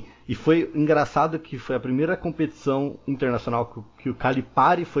foi assim, e foi engraçado que foi a primeira competição internacional que o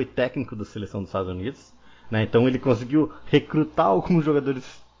Calipari foi técnico da seleção dos Estados Unidos, né? Então ele conseguiu recrutar alguns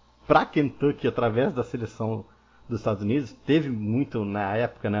jogadores para Kentucky através da seleção dos Estados Unidos. Teve muito na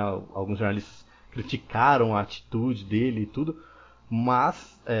época, né, alguns jornalistas criticaram a atitude dele e tudo,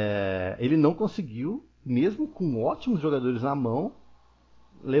 mas ele não conseguiu, mesmo com ótimos jogadores na mão,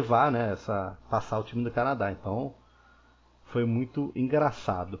 levar, né, passar o time do Canadá. Então foi muito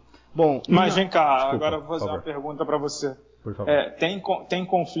engraçado. Bom, mas vem cá, desculpa, agora eu vou fazer uma pergunta para você. Por favor. Tem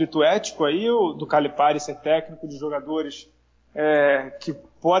conflito ético aí do Calipari ser técnico de jogadores que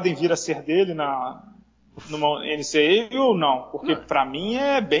podem vir a ser dele numa NCAA ou não? Porque para mim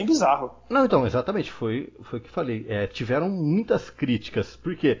é bem bizarro. Não, então, exatamente, foi o que falei. Tiveram muitas críticas,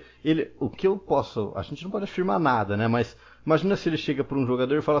 porque a gente não pode afirmar nada, né? Mas imagina se ele chega para um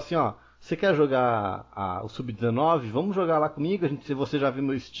jogador e fala assim, ó, você quer jogar o Sub-19? Vamos jogar lá comigo, você já viu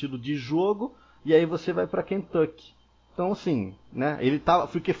meu estilo de jogo, e aí você vai para Kentucky. Então, assim, né,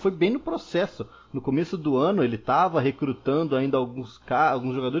 porque foi bem no processo. No começo do ano ele estava recrutando ainda alguns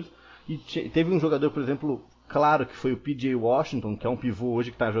jogadores, e teve um jogador, por exemplo, claro, que foi o P.J. Washington, que é um pivô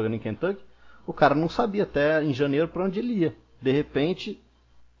hoje que está jogando em Kentucky. O cara não sabia até em janeiro para onde ele ia. De repente,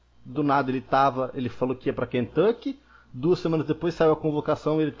 do nada ele falou que ia para Kentucky. 2 semanas depois saiu a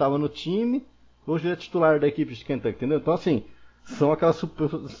convocação, ele estava no time. Hoje ele é titular da equipe de Kentucky, entendeu? Então, assim, são aquelas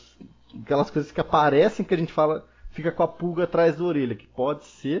coisas que aparecem que a gente fala, fica com a pulga atrás da orelha, que pode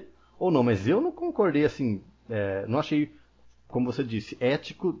ser ou não. Mas eu não concordei, assim, não achei, como você disse,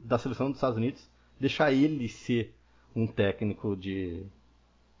 ético da seleção dos Estados Unidos deixar ele ser um técnico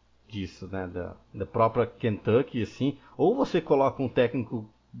disso, né, da própria Kentucky, assim. Ou você coloca um técnico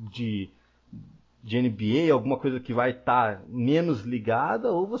de NBA, alguma coisa que vai estar menos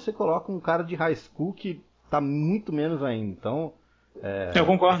ligada, ou você coloca um cara de high school que está muito menos ainda. Então, eu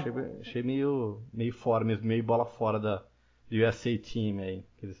concordo. Achei meio fora mesmo, meio bola fora da USA Team aí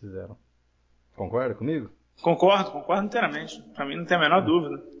que eles fizeram. Concorda comigo? Concordo inteiramente. Pra mim não tem a menor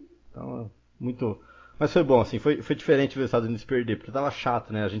dúvida. Então, muito. Mas foi bom, assim, foi diferente ver os Estados Unidos perder, porque tava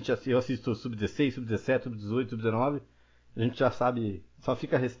chato, né? Eu assisto Sub-16, Sub-17, Sub-18, Sub-19, a gente já sabe, só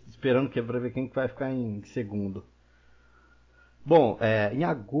fica esperando pra ver quem que vai ficar em segundo. Bom, em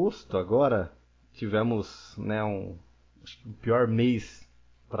agosto agora, tivemos, né, acho que o pior mês,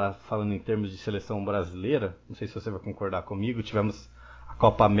 falando em termos de seleção brasileira, não sei se você vai concordar comigo, tivemos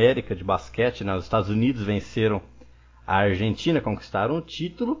Copa América de basquete, né? Os Estados Unidos venceram a Argentina, conquistaram o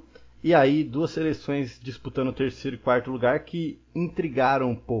título, e aí duas seleções disputando o terceiro e quarto lugar que intrigaram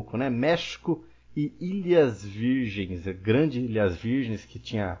um pouco, né? México e Ilhas Virgens, a grande Ilhas Virgens que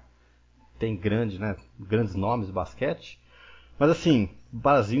tem grandes nomes de basquete. Mas assim,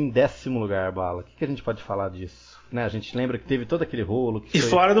 Brasil em 10º lugar, Bala. O que a gente pode falar disso? Né? A gente lembra que teve todo aquele rolo. E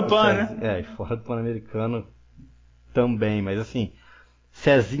fora do PAN, né? E fora do Pan-Americano também. Mas assim,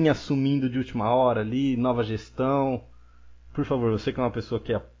 Cezinha assumindo de última hora ali, nova gestão. Por favor, você que é uma pessoa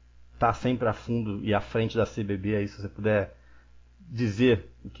que tá sempre a fundo e à frente da CBB, aí, se você puder dizer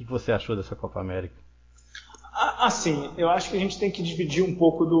o que você achou dessa Copa América. Assim, eu acho que a gente tem que dividir um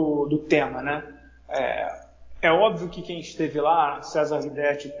pouco do tema, né? É óbvio que quem esteve lá, César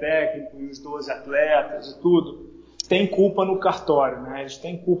Guidetti, o técnico, e os 12 atletas e tudo, tem culpa no cartório, né? Eles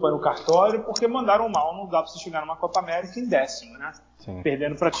têm culpa no cartório porque mandaram mal, não dá para você chegar numa Copa América em 10º, né? Sim.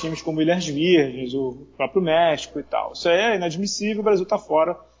 Perdendo para times como Ilhas Virgens, o próprio México e tal. Isso aí é inadmissível, o Brasil está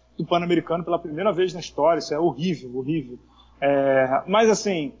fora do Pan-Americano pela primeira vez na história, isso é horrível, horrível. Mas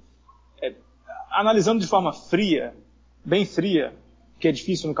assim, analisando de forma fria, bem fria, que é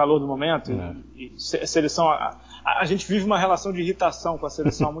difícil no calor do momento, e a seleção, a gente vive uma relação de irritação com a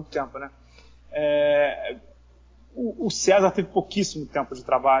seleção há muito tempo, né? O César teve pouquíssimo tempo de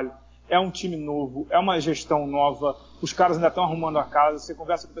trabalho, é um time novo, é uma gestão nova, os caras ainda estão arrumando a casa, você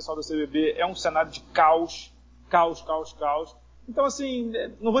conversa com o pessoal da CBB, é um cenário de caos. Então assim,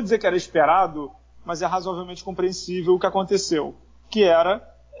 não vou dizer que era esperado, mas é razoavelmente compreensível o que aconteceu, que era...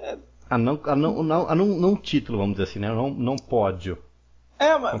 não título, vamos dizer assim, né? Não pódio.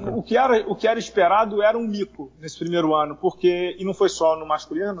 Mas o que era esperado era um mico nesse primeiro ano, porque, e não foi só no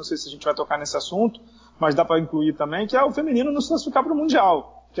masculino, não sei se a gente vai tocar nesse assunto, mas dá para incluir também, que é o feminino não se classificar para o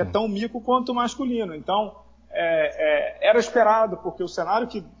Mundial, que é tão mico quanto o masculino. Então, era esperado, porque o cenário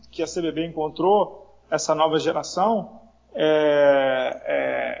que a CBB encontrou, essa nova geração,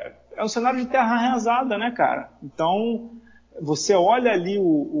 é um cenário de terra arrasada, né, cara? Então, você olha ali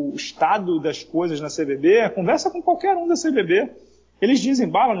o estado das coisas na CBB, conversa com qualquer um da CBB, eles dizem,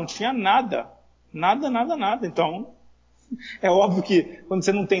 Bala, não tinha nada. Então, é óbvio que quando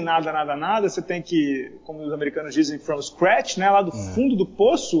você não tem nada, você tem que, como os americanos dizem, from scratch, né, lá do fundo do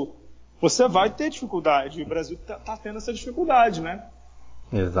poço, você vai ter dificuldade. E o Brasil tá tendo essa dificuldade, né?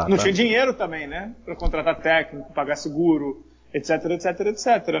 Exato. Não tinha dinheiro também, né? Para contratar técnico, pagar seguro, etc,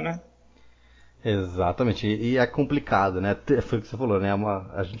 né? Exatamente, e é complicado, né? Foi o que você falou, né?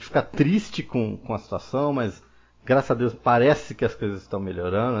 A gente fica triste com a situação, mas graças a Deus parece que as coisas estão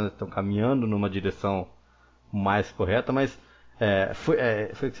melhorando, né? Estão caminhando numa direção mais correta, mas foi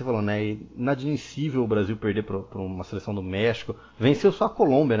o que você falou, né? Inadmissível o Brasil perder para uma seleção do México. Venceu só a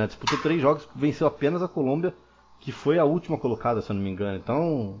Colômbia, né? Disputou 3 jogos, venceu apenas a Colômbia, que foi a última colocada, se eu não me engano.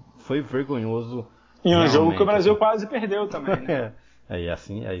 Então foi vergonhoso. E um jogo que o Brasil quase perdeu também, né?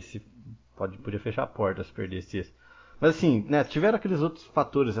 Aí se podia fechar a porta se perdesse esse. Mas assim, né? Tiveram aqueles outros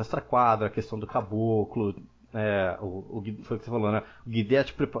fatores, extra-quadra, a questão do caboclo. Foi o que você falou, né? O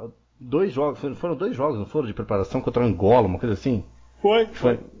Guidetti preparou 2 jogos, foram 2 jogos, não foram, de preparação contra o Angola, uma coisa assim?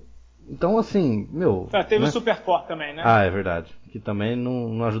 Foi. Então, assim, teve né? o Supercore também, né? É verdade. Que também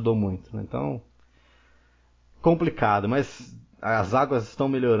não ajudou muito, né? Então, complicado, mas as águas estão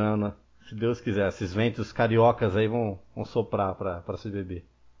melhorando, se Deus quiser. Esses ventos cariocas aí vão soprar para se beber.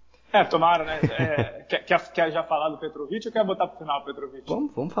 Tomara, né? Quer já falar do Petrovic ou quer botar pro final o Petrovic?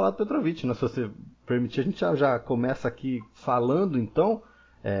 Vamos falar do Petrovic, né? Se você permitir, a gente já começa aqui falando, então.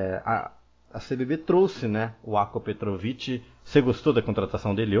 A CBB trouxe, né, o Ako Petrovic. Você gostou da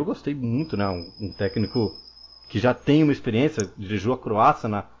contratação dele? Eu gostei muito, né? Um técnico que já tem uma experiência, dirigiu a Croácia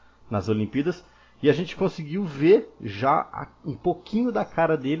nas Olimpíadas, e a gente conseguiu ver já um pouquinho da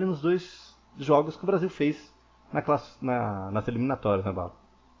cara dele nos 2 jogos que o Brasil fez nas eliminatórias, né, Bala?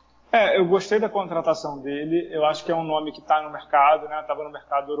 Eu gostei da contratação dele. Eu acho que é um nome que está no mercado, né? Estava no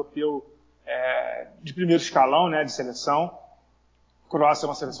mercado europeu de primeiro escalão, né, de seleção. A Croácia é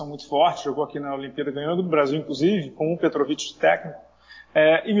uma seleção muito forte, jogou aqui na Olimpíada, ganhando do Brasil, inclusive, com o Petrovic de técnico.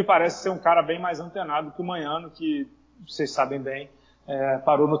 E me parece ser um cara bem mais antenado que o Manhano, que, vocês sabem bem,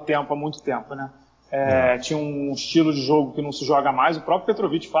 parou no tempo há muito tempo, né? Tinha um estilo de jogo que não se joga mais. O próprio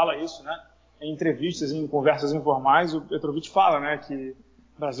Petrovic fala isso, né? Em entrevistas, em conversas informais, o Petrovic fala, né, que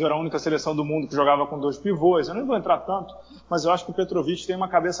o Brasil era a única seleção do mundo que jogava com 2 pivôs. Eu não vou entrar tanto, mas eu acho que o Petrovic tem uma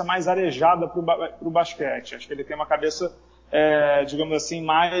cabeça mais arejada para o basquete. Acho que ele tem uma cabeça, digamos assim,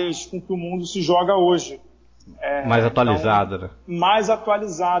 mais com que o mundo se joga hoje. Mais atualizada, né? Mais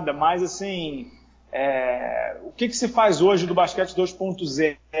atualizada, mais assim... o que se faz hoje do basquete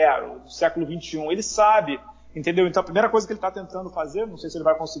 2.0, do século XXI? Ele sabe Entendeu? Então a primeira coisa que ele está tentando fazer, não sei se ele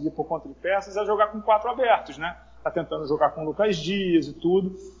vai conseguir por conta de peças, é jogar com 4 abertos, né? Está tentando jogar com o Lucas Dias e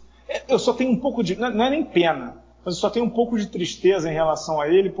tudo. Eu só tenho um pouco de... Não é nem pena, mas eu só tenho um pouco de tristeza em relação a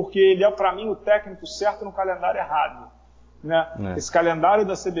ele, porque ele é, para mim, o técnico certo no calendário errado. Né? Esse calendário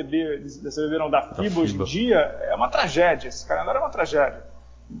da CBB não, da FIBA hoje em dia, é uma tragédia. Esse calendário é uma tragédia.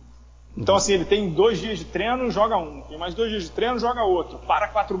 Então, assim, ele tem 2 dias de treino, joga um. Tem mais 2 dias de treino, joga outro. Para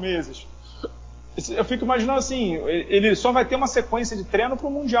 4 meses. Eu fico imaginando assim, ele só vai ter uma sequência de treino para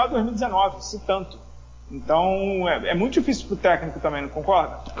o Mundial 2019, se tanto. Então, é muito difícil para o técnico também, não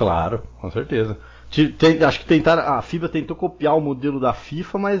concorda? Claro, com certeza. Acho que a FIBA tentou copiar o modelo da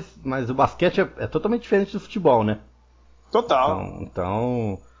FIFA, mas o basquete é totalmente diferente do futebol, né? Total.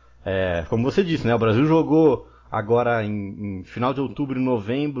 Então, como você disse, né? O Brasil jogou agora em final de outubro e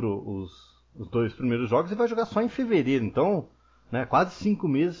novembro os 2 primeiros jogos e vai jogar só em fevereiro. Então, né, quase 5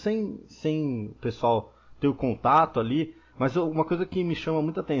 meses sem o pessoal ter o contato ali. Mas uma coisa que me chama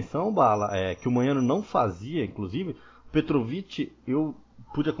muita atenção, Bala, é que o Manhano não fazia, inclusive, o Petrovic, eu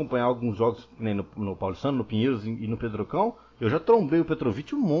pude acompanhar alguns jogos, né, no Paulistano, no Pinheiros e no Pedrocão. Eu já trombei o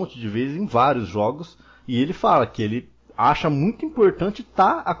Petrovic um monte de vezes em vários jogos, e ele fala que ele acha muito importante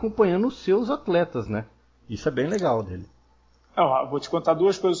estar acompanhando os seus atletas, né? Isso é bem legal dele. Vou te contar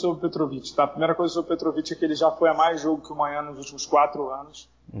 2 coisas sobre o Petrovic, tá? A primeira coisa sobre o Petrovic é que ele já foi a mais jogo que o Manhano nos últimos 4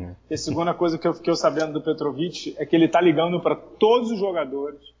 anos. E a segunda coisa que eu fiquei sabendo do Petrovic é que ele tá ligando para todos os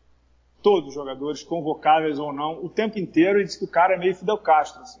jogadores, convocáveis ou não, o tempo inteiro, e diz que o cara é meio Fidel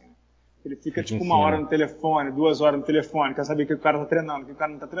Castro, assim. Ele fica tipo 1 hora no telefone, 2 horas no telefone, quer saber que o cara tá treinando, que o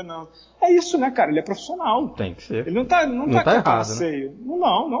cara não tá treinando. É isso, né, cara? Ele é profissional. Tem que ser. Ele não tá errado, né?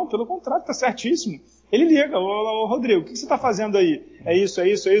 Não, pelo contrário, tá certíssimo. Ele liga, ô Rodrigo, o que você tá fazendo aí? É isso.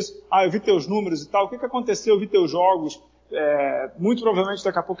 Ah, eu vi teus números e tal, o que aconteceu? Eu vi teus jogos. Muito provavelmente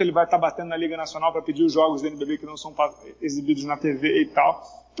daqui a pouco ele vai estar batendo na Liga Nacional para pedir os jogos do NBB que não são exibidos na TV e tal.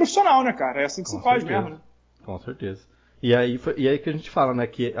 Profissional, né, cara? É assim que se faz mesmo, né? Com certeza. E aí que a gente fala, né,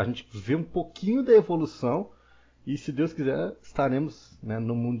 que a gente vê um pouquinho da evolução e, se Deus quiser, estaremos, né,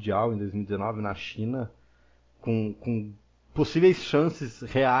 no Mundial em 2019 na China com possíveis chances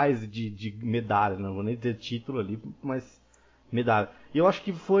reais de medalha. Não vou nem ter título ali, mas medalha. E eu acho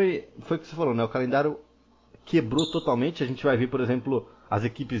que foi o que você falou, né? O calendário quebrou totalmente. A gente vai ver, por exemplo, as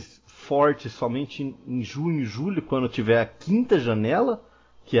equipes fortes somente em junho e julho, quando tiver a 5ª janela,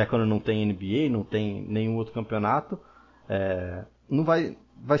 que é quando não tem NBA, não tem nenhum outro campeonato. Não vai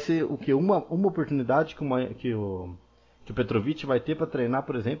ser o que? Uma oportunidade que o Petrovic vai ter para treinar,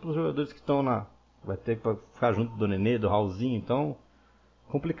 por exemplo, os jogadores que estão vai ter para ficar junto do Nenê, do Raulzinho. Então,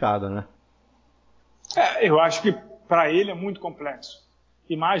 complicado, né? Eu acho que para ele é muito complexo.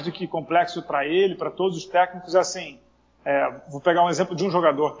 E mais do que complexo para ele, para todos os técnicos, é assim. Vou pegar um exemplo de um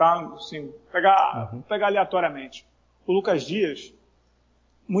jogador, tá? Assim, pegar aleatoriamente. O Lucas Dias,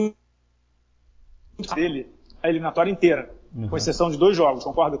 muito dele, a eliminatória inteira, com exceção de 2 jogos,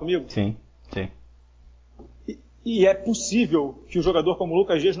 concorda comigo? Sim. E é possível que um jogador como o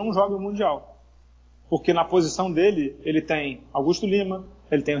Lucas Dias não jogue o Mundial. Porque na posição dele, ele tem Augusto Lima,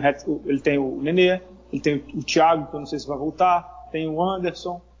 ele tem o Nenê, ele tem o Thiago, que eu não sei se vai voltar, tem o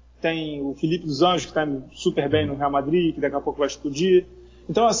Anderson, tem o Felipe dos Anjos, que está super bem no Real Madrid, que daqui a pouco vai explodir.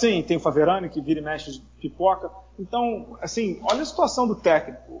 Então, assim, tem o Faverani, que vira e mexe de pipoca. Então, assim, olha a situação do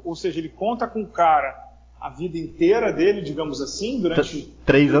técnico. Ou seja, ele conta com o cara a vida inteira dele, digamos assim, durante...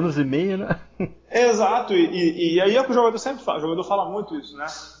 3 anos e meio, né? Exato. E aí é o que o jogador sempre fala. O jogador fala muito isso, né?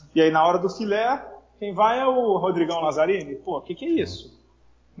 E aí, na hora do filé, quem vai é o Rodrigão Lazzarini. Pô, o que é isso?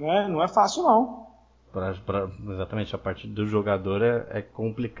 Não é fácil, não. Exatamente, a parte do jogador é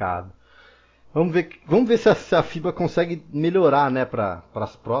complicado. Vamos ver se a FIBA consegue melhorar, né, para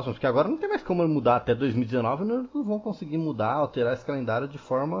as próximas, porque agora não tem mais como mudar até 2019, não vão conseguir mudar, alterar esse calendário de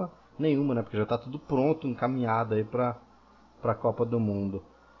forma nenhuma, né, porque já está tudo pronto, encaminhado aí para a Copa do Mundo.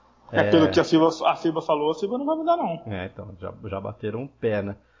 Pelo que a FIBA falou, a FIBA não vai mudar, não. Então, já bateram o pé,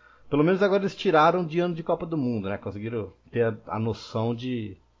 né. Pelo menos agora eles tiraram de ano de Copa do Mundo, né, conseguiram ter a noção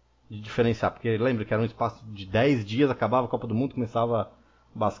de diferenciar, porque lembra que era um espaço de 10 dias, acabava a Copa do Mundo, começava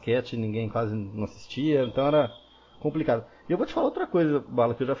basquete, ninguém quase não assistia, então era complicado. E eu vou te falar outra coisa,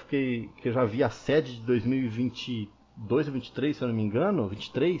 Bala, que eu já vi a sede de 2022 ou 2023, se eu não me engano,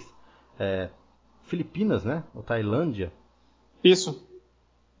 23, Filipinas, né, ou Tailândia. Isso.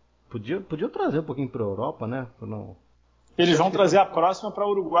 Podia trazer um pouquinho para a Europa, né? Eles vão trazer a próxima para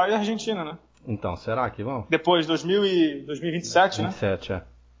Uruguai e Argentina, né? Então, será que vão? Depois, 2027, né? 27,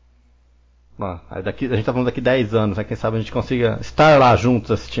 Bom, aí a gente tá falando daqui 10 anos, né? Quem sabe a gente consiga estar lá juntos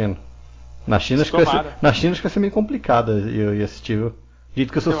assistindo. Na China acho que vai ser meio complicado eu ir assistir, viu? O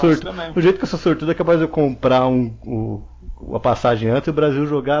jeito que eu sou sortudo é capaz de eu comprar a passagem antes e o Brasil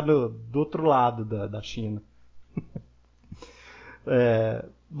jogar do outro lado da China.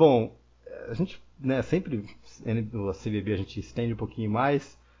 Bom, a gente, né, sempre a CBB a gente estende um pouquinho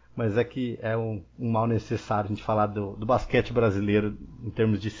mais, mas é que é um mal necessário a gente falar do basquete brasileiro em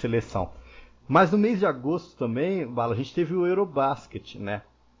termos de seleção. Mas no mês de agosto também, Bala, a gente teve o Eurobasket, né?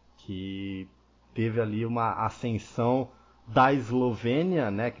 Que teve ali uma ascensão da Eslovênia,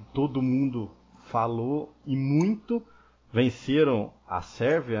 né? Que todo mundo falou e muito. Venceram a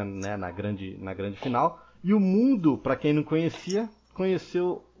Sérvia, né? Na grande final. E o mundo, para quem não conhecia,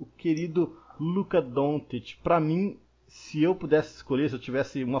 conheceu o querido Luka Doncic. Para mim, se eu pudesse escolher, se eu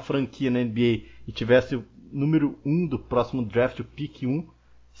tivesse uma franquia na NBA e tivesse o número 1 do próximo draft, o pick 1,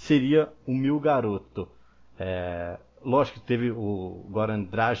 seria o meu garoto. Lógico que teve o Goran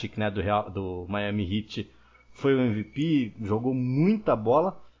Dragic, né, do Miami Heat, foi o MVP, jogou muita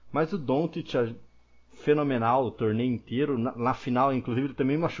bola, mas o Doncic fenomenal o torneio inteiro. Na final, inclusive, ele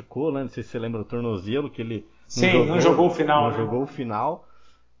também machucou, né? Não sei se você lembra do tornozelo, que ele não jogou o final. Não jogou o final,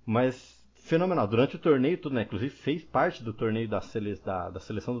 mas fenomenal. Durante o torneio, tudo, né? Inclusive fez parte do torneio da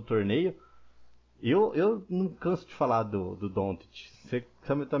seleção do torneio. Eu não canso de falar do Doncic. Você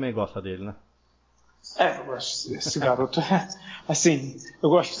também gosta dele, né? Eu gosto. Esse garoto assim, eu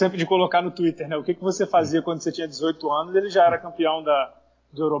gosto sempre de colocar no Twitter, né? O que você fazia quando você tinha 18 anos? Ele já era campeão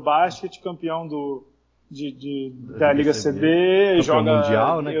do Eurobasket, campeão da Liga CB, joga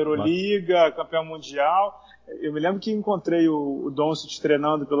mundial, né? Euroliga, campeão mundial. Eu me lembro que encontrei o Doncic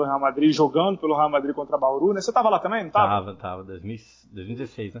treinando pelo Real Madrid, jogando pelo Real Madrid contra Bauru, né? Você estava lá também, não estava? Tava,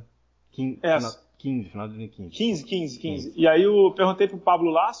 2016, né? Final de 2015. 15. E aí eu perguntei pro Pablo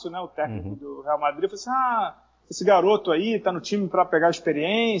Lasso, né, o técnico do Real Madrid, eu falei assim, esse garoto aí tá no time para pegar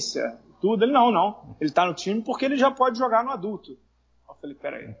experiência, tudo. Ele, não. Ele tá no time porque ele já pode jogar no adulto. Eu falei,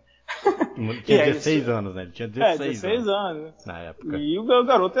 peraí. Ele tinha 16 anos, né? Ele tinha 16 anos na época. E o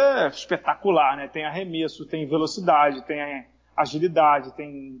garoto é espetacular, né? Tem arremesso, tem velocidade, tem agilidade,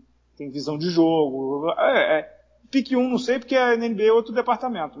 tem visão de jogo. Pick 1 não sei porque a NBA é outro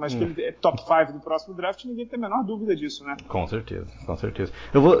departamento, mas que ele é top 5 do próximo draft, ninguém tem a menor dúvida disso, né? Com certeza.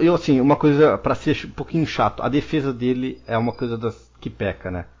 Eu assim, uma coisa pra ser um pouquinho chato, a defesa dele é uma coisa que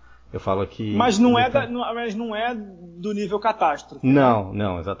peca, né? Eu falo que... Mas não é do nível catástrofe.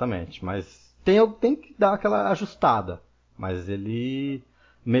 Não, exatamente. Mas tem que dar aquela ajustada. Mas ele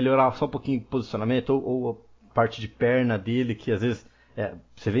melhorar só um pouquinho o posicionamento ou a parte de perna dele, que às vezes...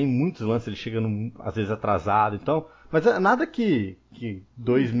 você vê em muitos lances, ele chega às vezes atrasado, então... Mas é nada que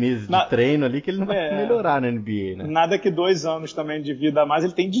 2 meses de treino ali que ele não vai melhorar na NBA, né? Nada que 2 anos também de vida a mais,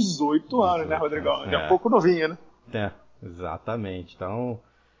 ele tem 18 anos, né, Rodrigão? Ele é um pouco novinho, né? Exatamente. Então...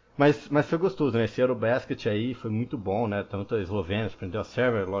 Mas foi gostoso, né? Esse Eurobasket aí foi muito bom, né? Tanto a Eslovênia surpreendeu a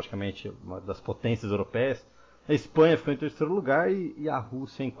Sérvia, logicamente, uma das potências europeias. A Espanha ficou em terceiro lugar e a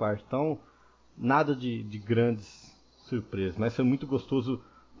Rússia em quarto. Então, nada de grandes surpresas. Mas foi muito gostoso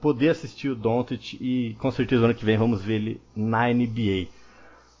poder assistir o Doncic e com certeza ano que vem vamos ver ele na NBA.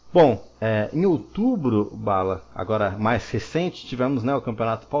 Bom, em outubro, Bala, agora mais recente, tivemos, né, o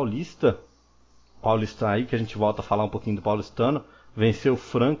Campeonato Paulista. Paulista aí, que a gente volta a falar um pouquinho do paulistano. Venceu o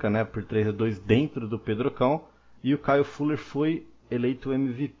Franca, né, por 3-2 dentro do Pedrocão. E o Caio Fuller foi eleito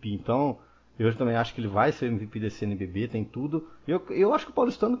MVP. Então, eu também acho que ele vai ser MVP desse NBB, tem tudo. Eu acho que o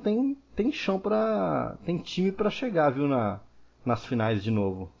paulistano tem chão para... tem time para chegar, viu, nas finais de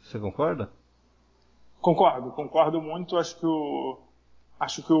novo. Você concorda? Concordo muito. Acho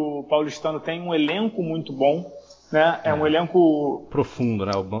que o paulistano tem um elenco muito bom, né? É um elenco profundo,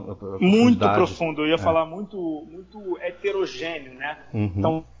 né? Muito profundo. Eu ia falar muito heterogêneo, né? Uhum.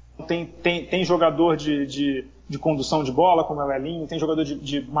 Então tem jogador de condução de bola, como é o Elinho, tem jogador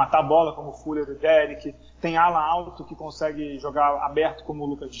de matar a bola, como o Fuller e o Derek, tem ala alto que consegue jogar aberto, como o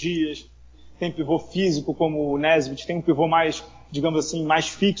Lucas Dias, tem pivô físico, como o Nesbitt, tem um pivô mais, digamos assim, mais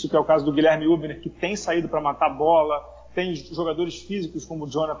fixo, que é o caso do Guilherme Hubner, que tem saído para matar a bola, tem jogadores físicos como o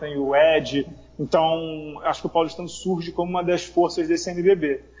Jonathan e o Ed. Então, acho que o paulistano surge como uma das forças desse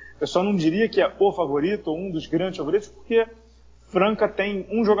NBB. Eu só não diria que é o favorito ou um dos grandes favoritos, porque Franca tem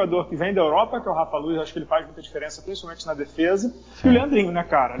um jogador que vem da Europa, que é o Rafa Luz, acho que ele faz muita diferença, principalmente na defesa. Sim. E o Leandrinho, né,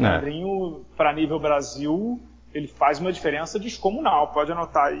 cara? O Leandrinho, para nível Brasil, ele faz uma diferença descomunal. Pode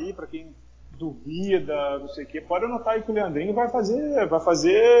anotar aí, para quem duvida, não sei o quê, pode anotar aí que o Leandrinho vai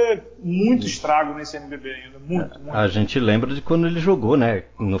fazer muito estrago nesse NBB ainda. Muito. A gente lembra de quando ele jogou, né?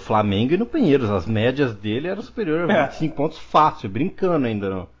 No Flamengo e no Pinheiros. As médias dele eram superiores a 25 pontos fácil, brincando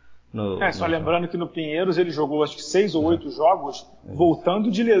ainda só lembrando que no Pinheiros ele jogou acho que 6 ou 8 jogos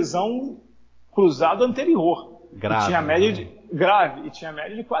voltando de lesão cruzado anterior. Grave, tinha média de grave, e tinha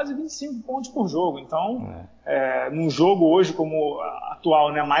média de quase 25 pontos por jogo. Então, num jogo hoje como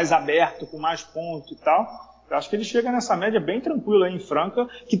atual, né, mais aberto, com mais pontos e tal, eu acho que ele chega nessa média bem tranquila aí em Franca,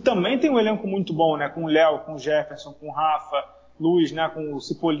 que também tem um elenco muito bom, né, com o Léo, com o Jefferson, com o Rafa, Luiz, né, com o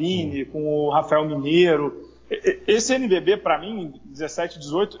Cipollini, com o Rafael Mineiro. Esse NBB, para mim, 17 e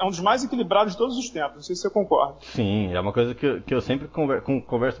 18, é um dos mais equilibrados de todos os tempos. Não sei se você concorda. Sim, é uma coisa que eu sempre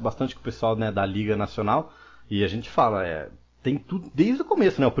converso bastante com o pessoal, né, da Liga Nacional, e a gente fala, tem tudo desde o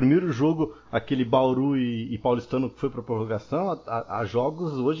começo, né? O primeiro jogo, aquele Bauru e Paulistano que foi para prorrogação, a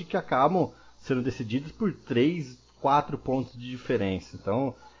jogos hoje que acabam sendo decididos por 3, 4 pontos de diferença.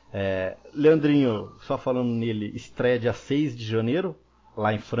 Então, Leandrinho, só falando nele, estreia dia 6 de janeiro,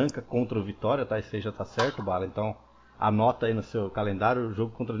 lá em Franca, contra o Vitória, tá? Isso aí já tá certo, Bala. Então, anota aí no seu calendário o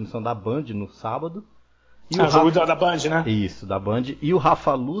jogo contra a transmissão da Band no sábado. E o jogo da Band, né? Isso, da Band. E o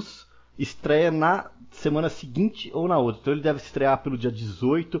Rafa Luz estreia na semana seguinte ou na outra. Então ele deve estrear pelo dia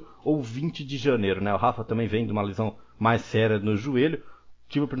 18 ou 20 de janeiro, né? O Rafa também vem de uma lesão mais séria no joelho.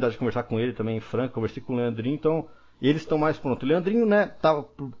 Tive a oportunidade de conversar com ele também em Franca, conversei com o Leandrinho, então eles estão mais prontos. O Leandrinho, né, tava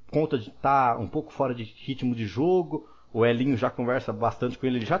por conta de estar um pouco fora de ritmo de jogo. O Elinho já conversa bastante com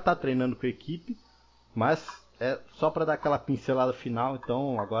ele, ele já está treinando com a equipe, mas é só para dar aquela pincelada final.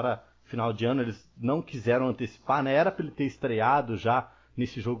 Então agora, final de ano, eles não quiseram antecipar, né? Era para ele ter estreado já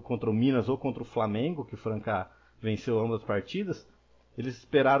nesse jogo contra o Minas ou contra o Flamengo, que o Franca venceu ambas as partidas. Eles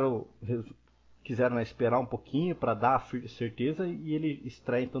quiseram, né, esperar um pouquinho para dar a certeza, e ele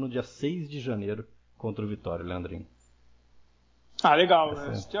estreia então no dia 6 de janeiro contra o Vitória, Leandrinho. Ah, legal,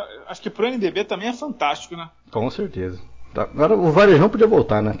 né? Acho que pro NBB também é fantástico, né? Com certeza. Tá. Agora o Varejão podia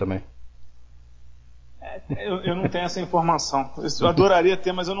voltar, né, também. Eu não tenho essa informação. Eu adoraria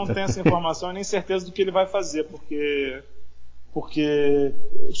ter, mas eu não tenho essa informação e nem certeza do que ele vai fazer, porque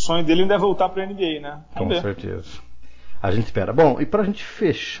o sonho dele ainda é voltar pro NBA, né? Com certeza. A gente espera. Bom, e pra gente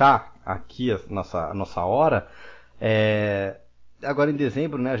fechar aqui a nossa hora, agora em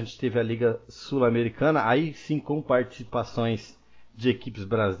dezembro, né, a gente teve a Liga Sul-Americana, aí sim com participações de equipes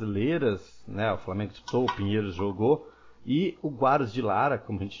brasileiras, né? O Flamengo disputou, o Pinheiros jogou, e o Guaros de Lara,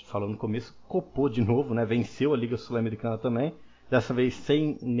 como a gente falou no começo, copou de novo, né? Venceu a Liga Sul-Americana também, dessa vez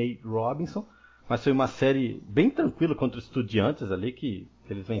sem Nate Robinson, mas foi uma série bem tranquila contra os Estudiantes ali, que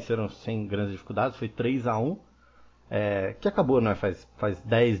eles venceram sem grandes dificuldades, foi 3-1, que acabou, né? Faz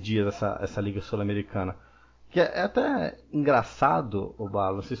 10 dias essa Liga Sul-Americana. Que é até engraçado,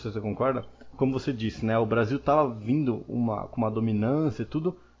 Obalo, não sei se você concorda, como você disse, né? O Brasil estava vindo com uma dominância e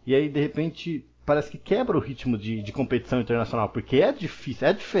tudo, e aí de repente parece que quebra o ritmo de competição internacional, porque é difícil,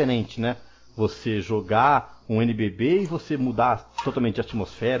 é diferente, né? Você jogar um NBB e você mudar totalmente de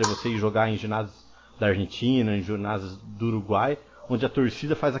atmosfera, você ir jogar em ginásios da Argentina, em ginásios do Uruguai, onde a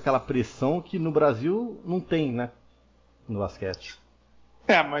torcida faz aquela pressão que no Brasil não tem, né? No basquete.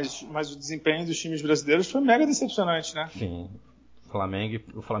 Mas o desempenho dos times brasileiros foi mega decepcionante, né? Sim.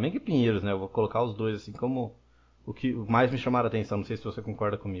 O Flamengo e Pinheiros, né? Eu vou colocar os dois assim como o que mais me chamaram a atenção. Não sei se você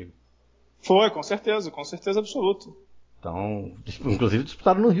concorda comigo. Foi, com certeza absoluta. Então, inclusive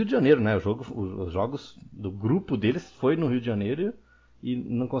disputaram no Rio de Janeiro, né? Os jogos do grupo deles foi no Rio de Janeiro e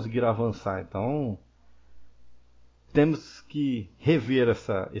não conseguiram avançar. Então, temos que rever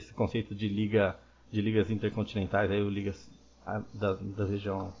esse conceito de ligas intercontinentais, aí ligas da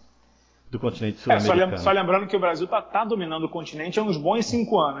região do continente sul-americano. Só lembrando que o Brasil tá dominando o continente há uns bons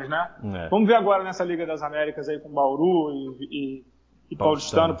 5 anos, né? Vamos ver agora nessa Liga das Américas aí com Bauru e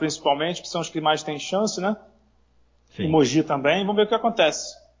Paulistano principalmente, que são os que mais têm chance, né? Sim. E Mogi também, vamos ver o que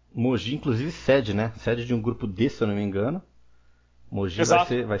acontece. Mogi, inclusive, sede, né? Sede de um grupo D, se eu não me engano. Mogi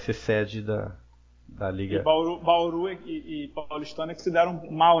vai ser sede da Liga. E Bauru e Paulistano é que se deram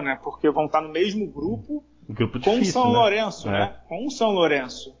mal, né? Porque vão estar no mesmo grupo com o São Lourenço, né? Com o São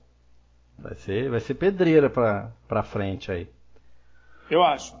Lourenço. Vai ser pedreira pra frente aí. Eu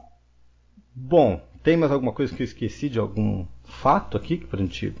acho. Bom, tem mais alguma coisa que eu esqueci de algum fato aqui pra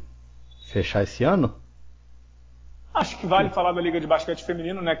gente fechar esse ano? Acho que vale falar da Liga de Basquete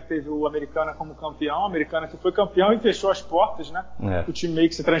Feminino, né? Que teve o Americana como campeão. O Americana que foi campeão e fechou as portas, né? O time meio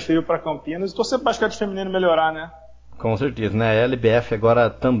que se transferiu para Campinas. E torcer pro basquete feminino melhorar, né? Com certeza, né? A LBF agora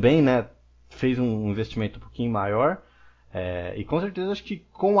também, né? Fez um investimento um pouquinho maior. E com certeza acho que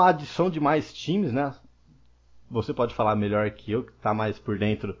com a adição de mais times, né? Você pode falar melhor que eu, que está mais por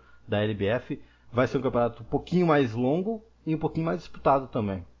dentro da LBF. Vai ser um campeonato um pouquinho mais longo e um pouquinho mais disputado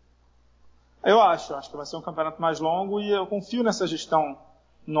também. Eu acho que vai ser um campeonato mais longo e eu confio nessa gestão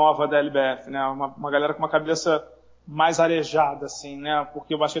nova da LBF, né? Uma galera com uma cabeça mais arejada, assim, né?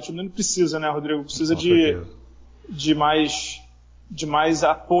 Porque o basquete feminino precisa, né, Rodrigo? Precisa de mais de mais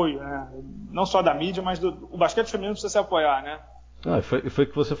apoio, né? Não só da mídia, mas o basquete feminino precisa se apoiar, né? Foi o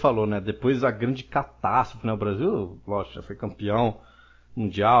que você falou, né? Depois da grande catástrofe, né? O Brasil, lógico, já foi campeão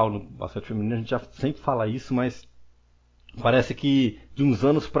mundial no basquete feminino, a gente já sempre fala isso, mas parece que de uns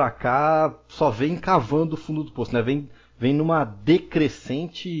anos pra cá só vem cavando o fundo do poço, né? Vem numa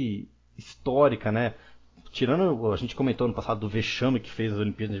decrescente histórica, né? Tirando, a gente comentou no passado do vexame que fez as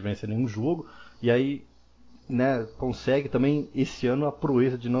Olimpíadas de vencer nenhum jogo, e aí, né, consegue também esse ano a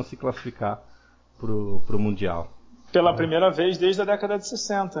proeza de não se classificar pro Mundial. Pela primeira vez desde a década de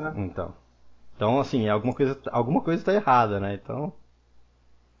 60, né? Então assim, alguma coisa está errada, né? Então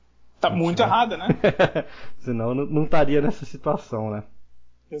tá muito errada, né? Senão não estaria nessa situação, né?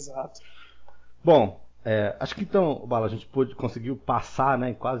 Exato. Bom, acho que então, Bala, a gente conseguiu passar, né,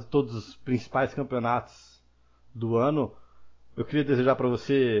 em quase todos os principais campeonatos do ano. Eu queria desejar para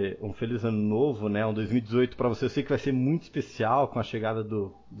você um feliz ano novo, né? Um 2018 para você. Eu sei que vai ser muito especial com a chegada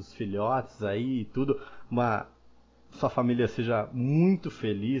dos filhotes aí e tudo. Sua família seja muito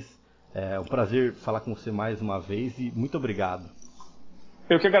feliz. É um prazer falar com você mais uma vez e muito obrigado.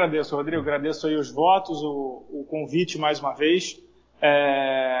 Eu que agradeço, Rodrigo. Agradeço aí os votos, o convite mais uma vez.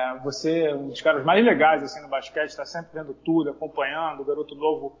 Você é um dos caras mais legais assim, no basquete, está sempre vendo tudo, acompanhando, o garoto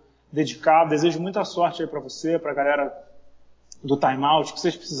novo dedicado. Desejo muita sorte aí para você, para a galera do Time Out, que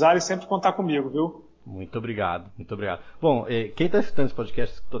vocês precisarem sempre contar comigo, viu? Muito obrigado, muito obrigado. Bom, quem está escutando esse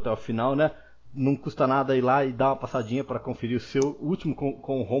podcast escutou até o final, né? Não custa nada ir lá e dar uma passadinha para conferir o seu último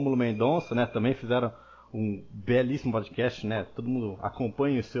com o Rômulo Mendonça, né? Também fizeram um belíssimo podcast, né? Todo mundo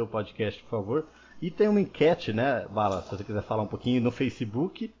acompanhe o seu podcast, por favor. E tem uma enquete, né, Bala? Se você quiser falar um pouquinho no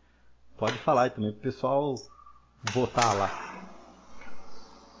Facebook, pode falar aí também pro pessoal votar lá.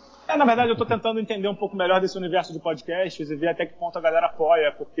 Na verdade, eu estou tentando entender um pouco melhor desse universo de podcasts e ver até que ponto a galera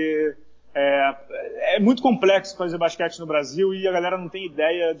apoia, porque é muito complexo fazer basquete no Brasil e a galera não tem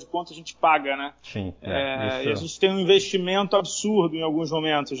ideia de quanto a gente paga, né? Sim. E a gente tem um investimento absurdo em alguns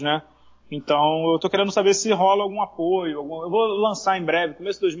momentos, né? Então, eu estou querendo saber se rola algum apoio. Eu vou lançar em breve,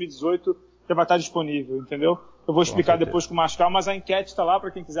 começo de 2018, já vai estar disponível, entendeu? Eu vou explicar depois com mais calma, mas a enquete está lá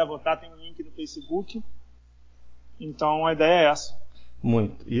para quem quiser votar, tem um link no Facebook. Então, a ideia é essa.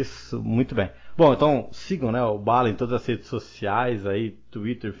 Muito bem. Bom, então sigam, né, o Bala em todas as redes sociais aí,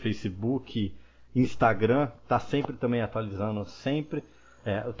 Twitter, Facebook, Instagram, tá sempre também atualizando, sempre.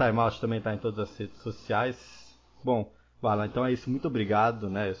 O Time Out também tá em todas as redes sociais. Bom, Bala, então é isso, muito obrigado,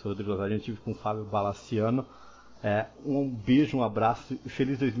 né? Eu sou o Rodrigo Rosário, eu estive com o Fábio Balaciano. Um beijo, um abraço e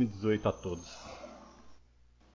feliz 2018 a todos.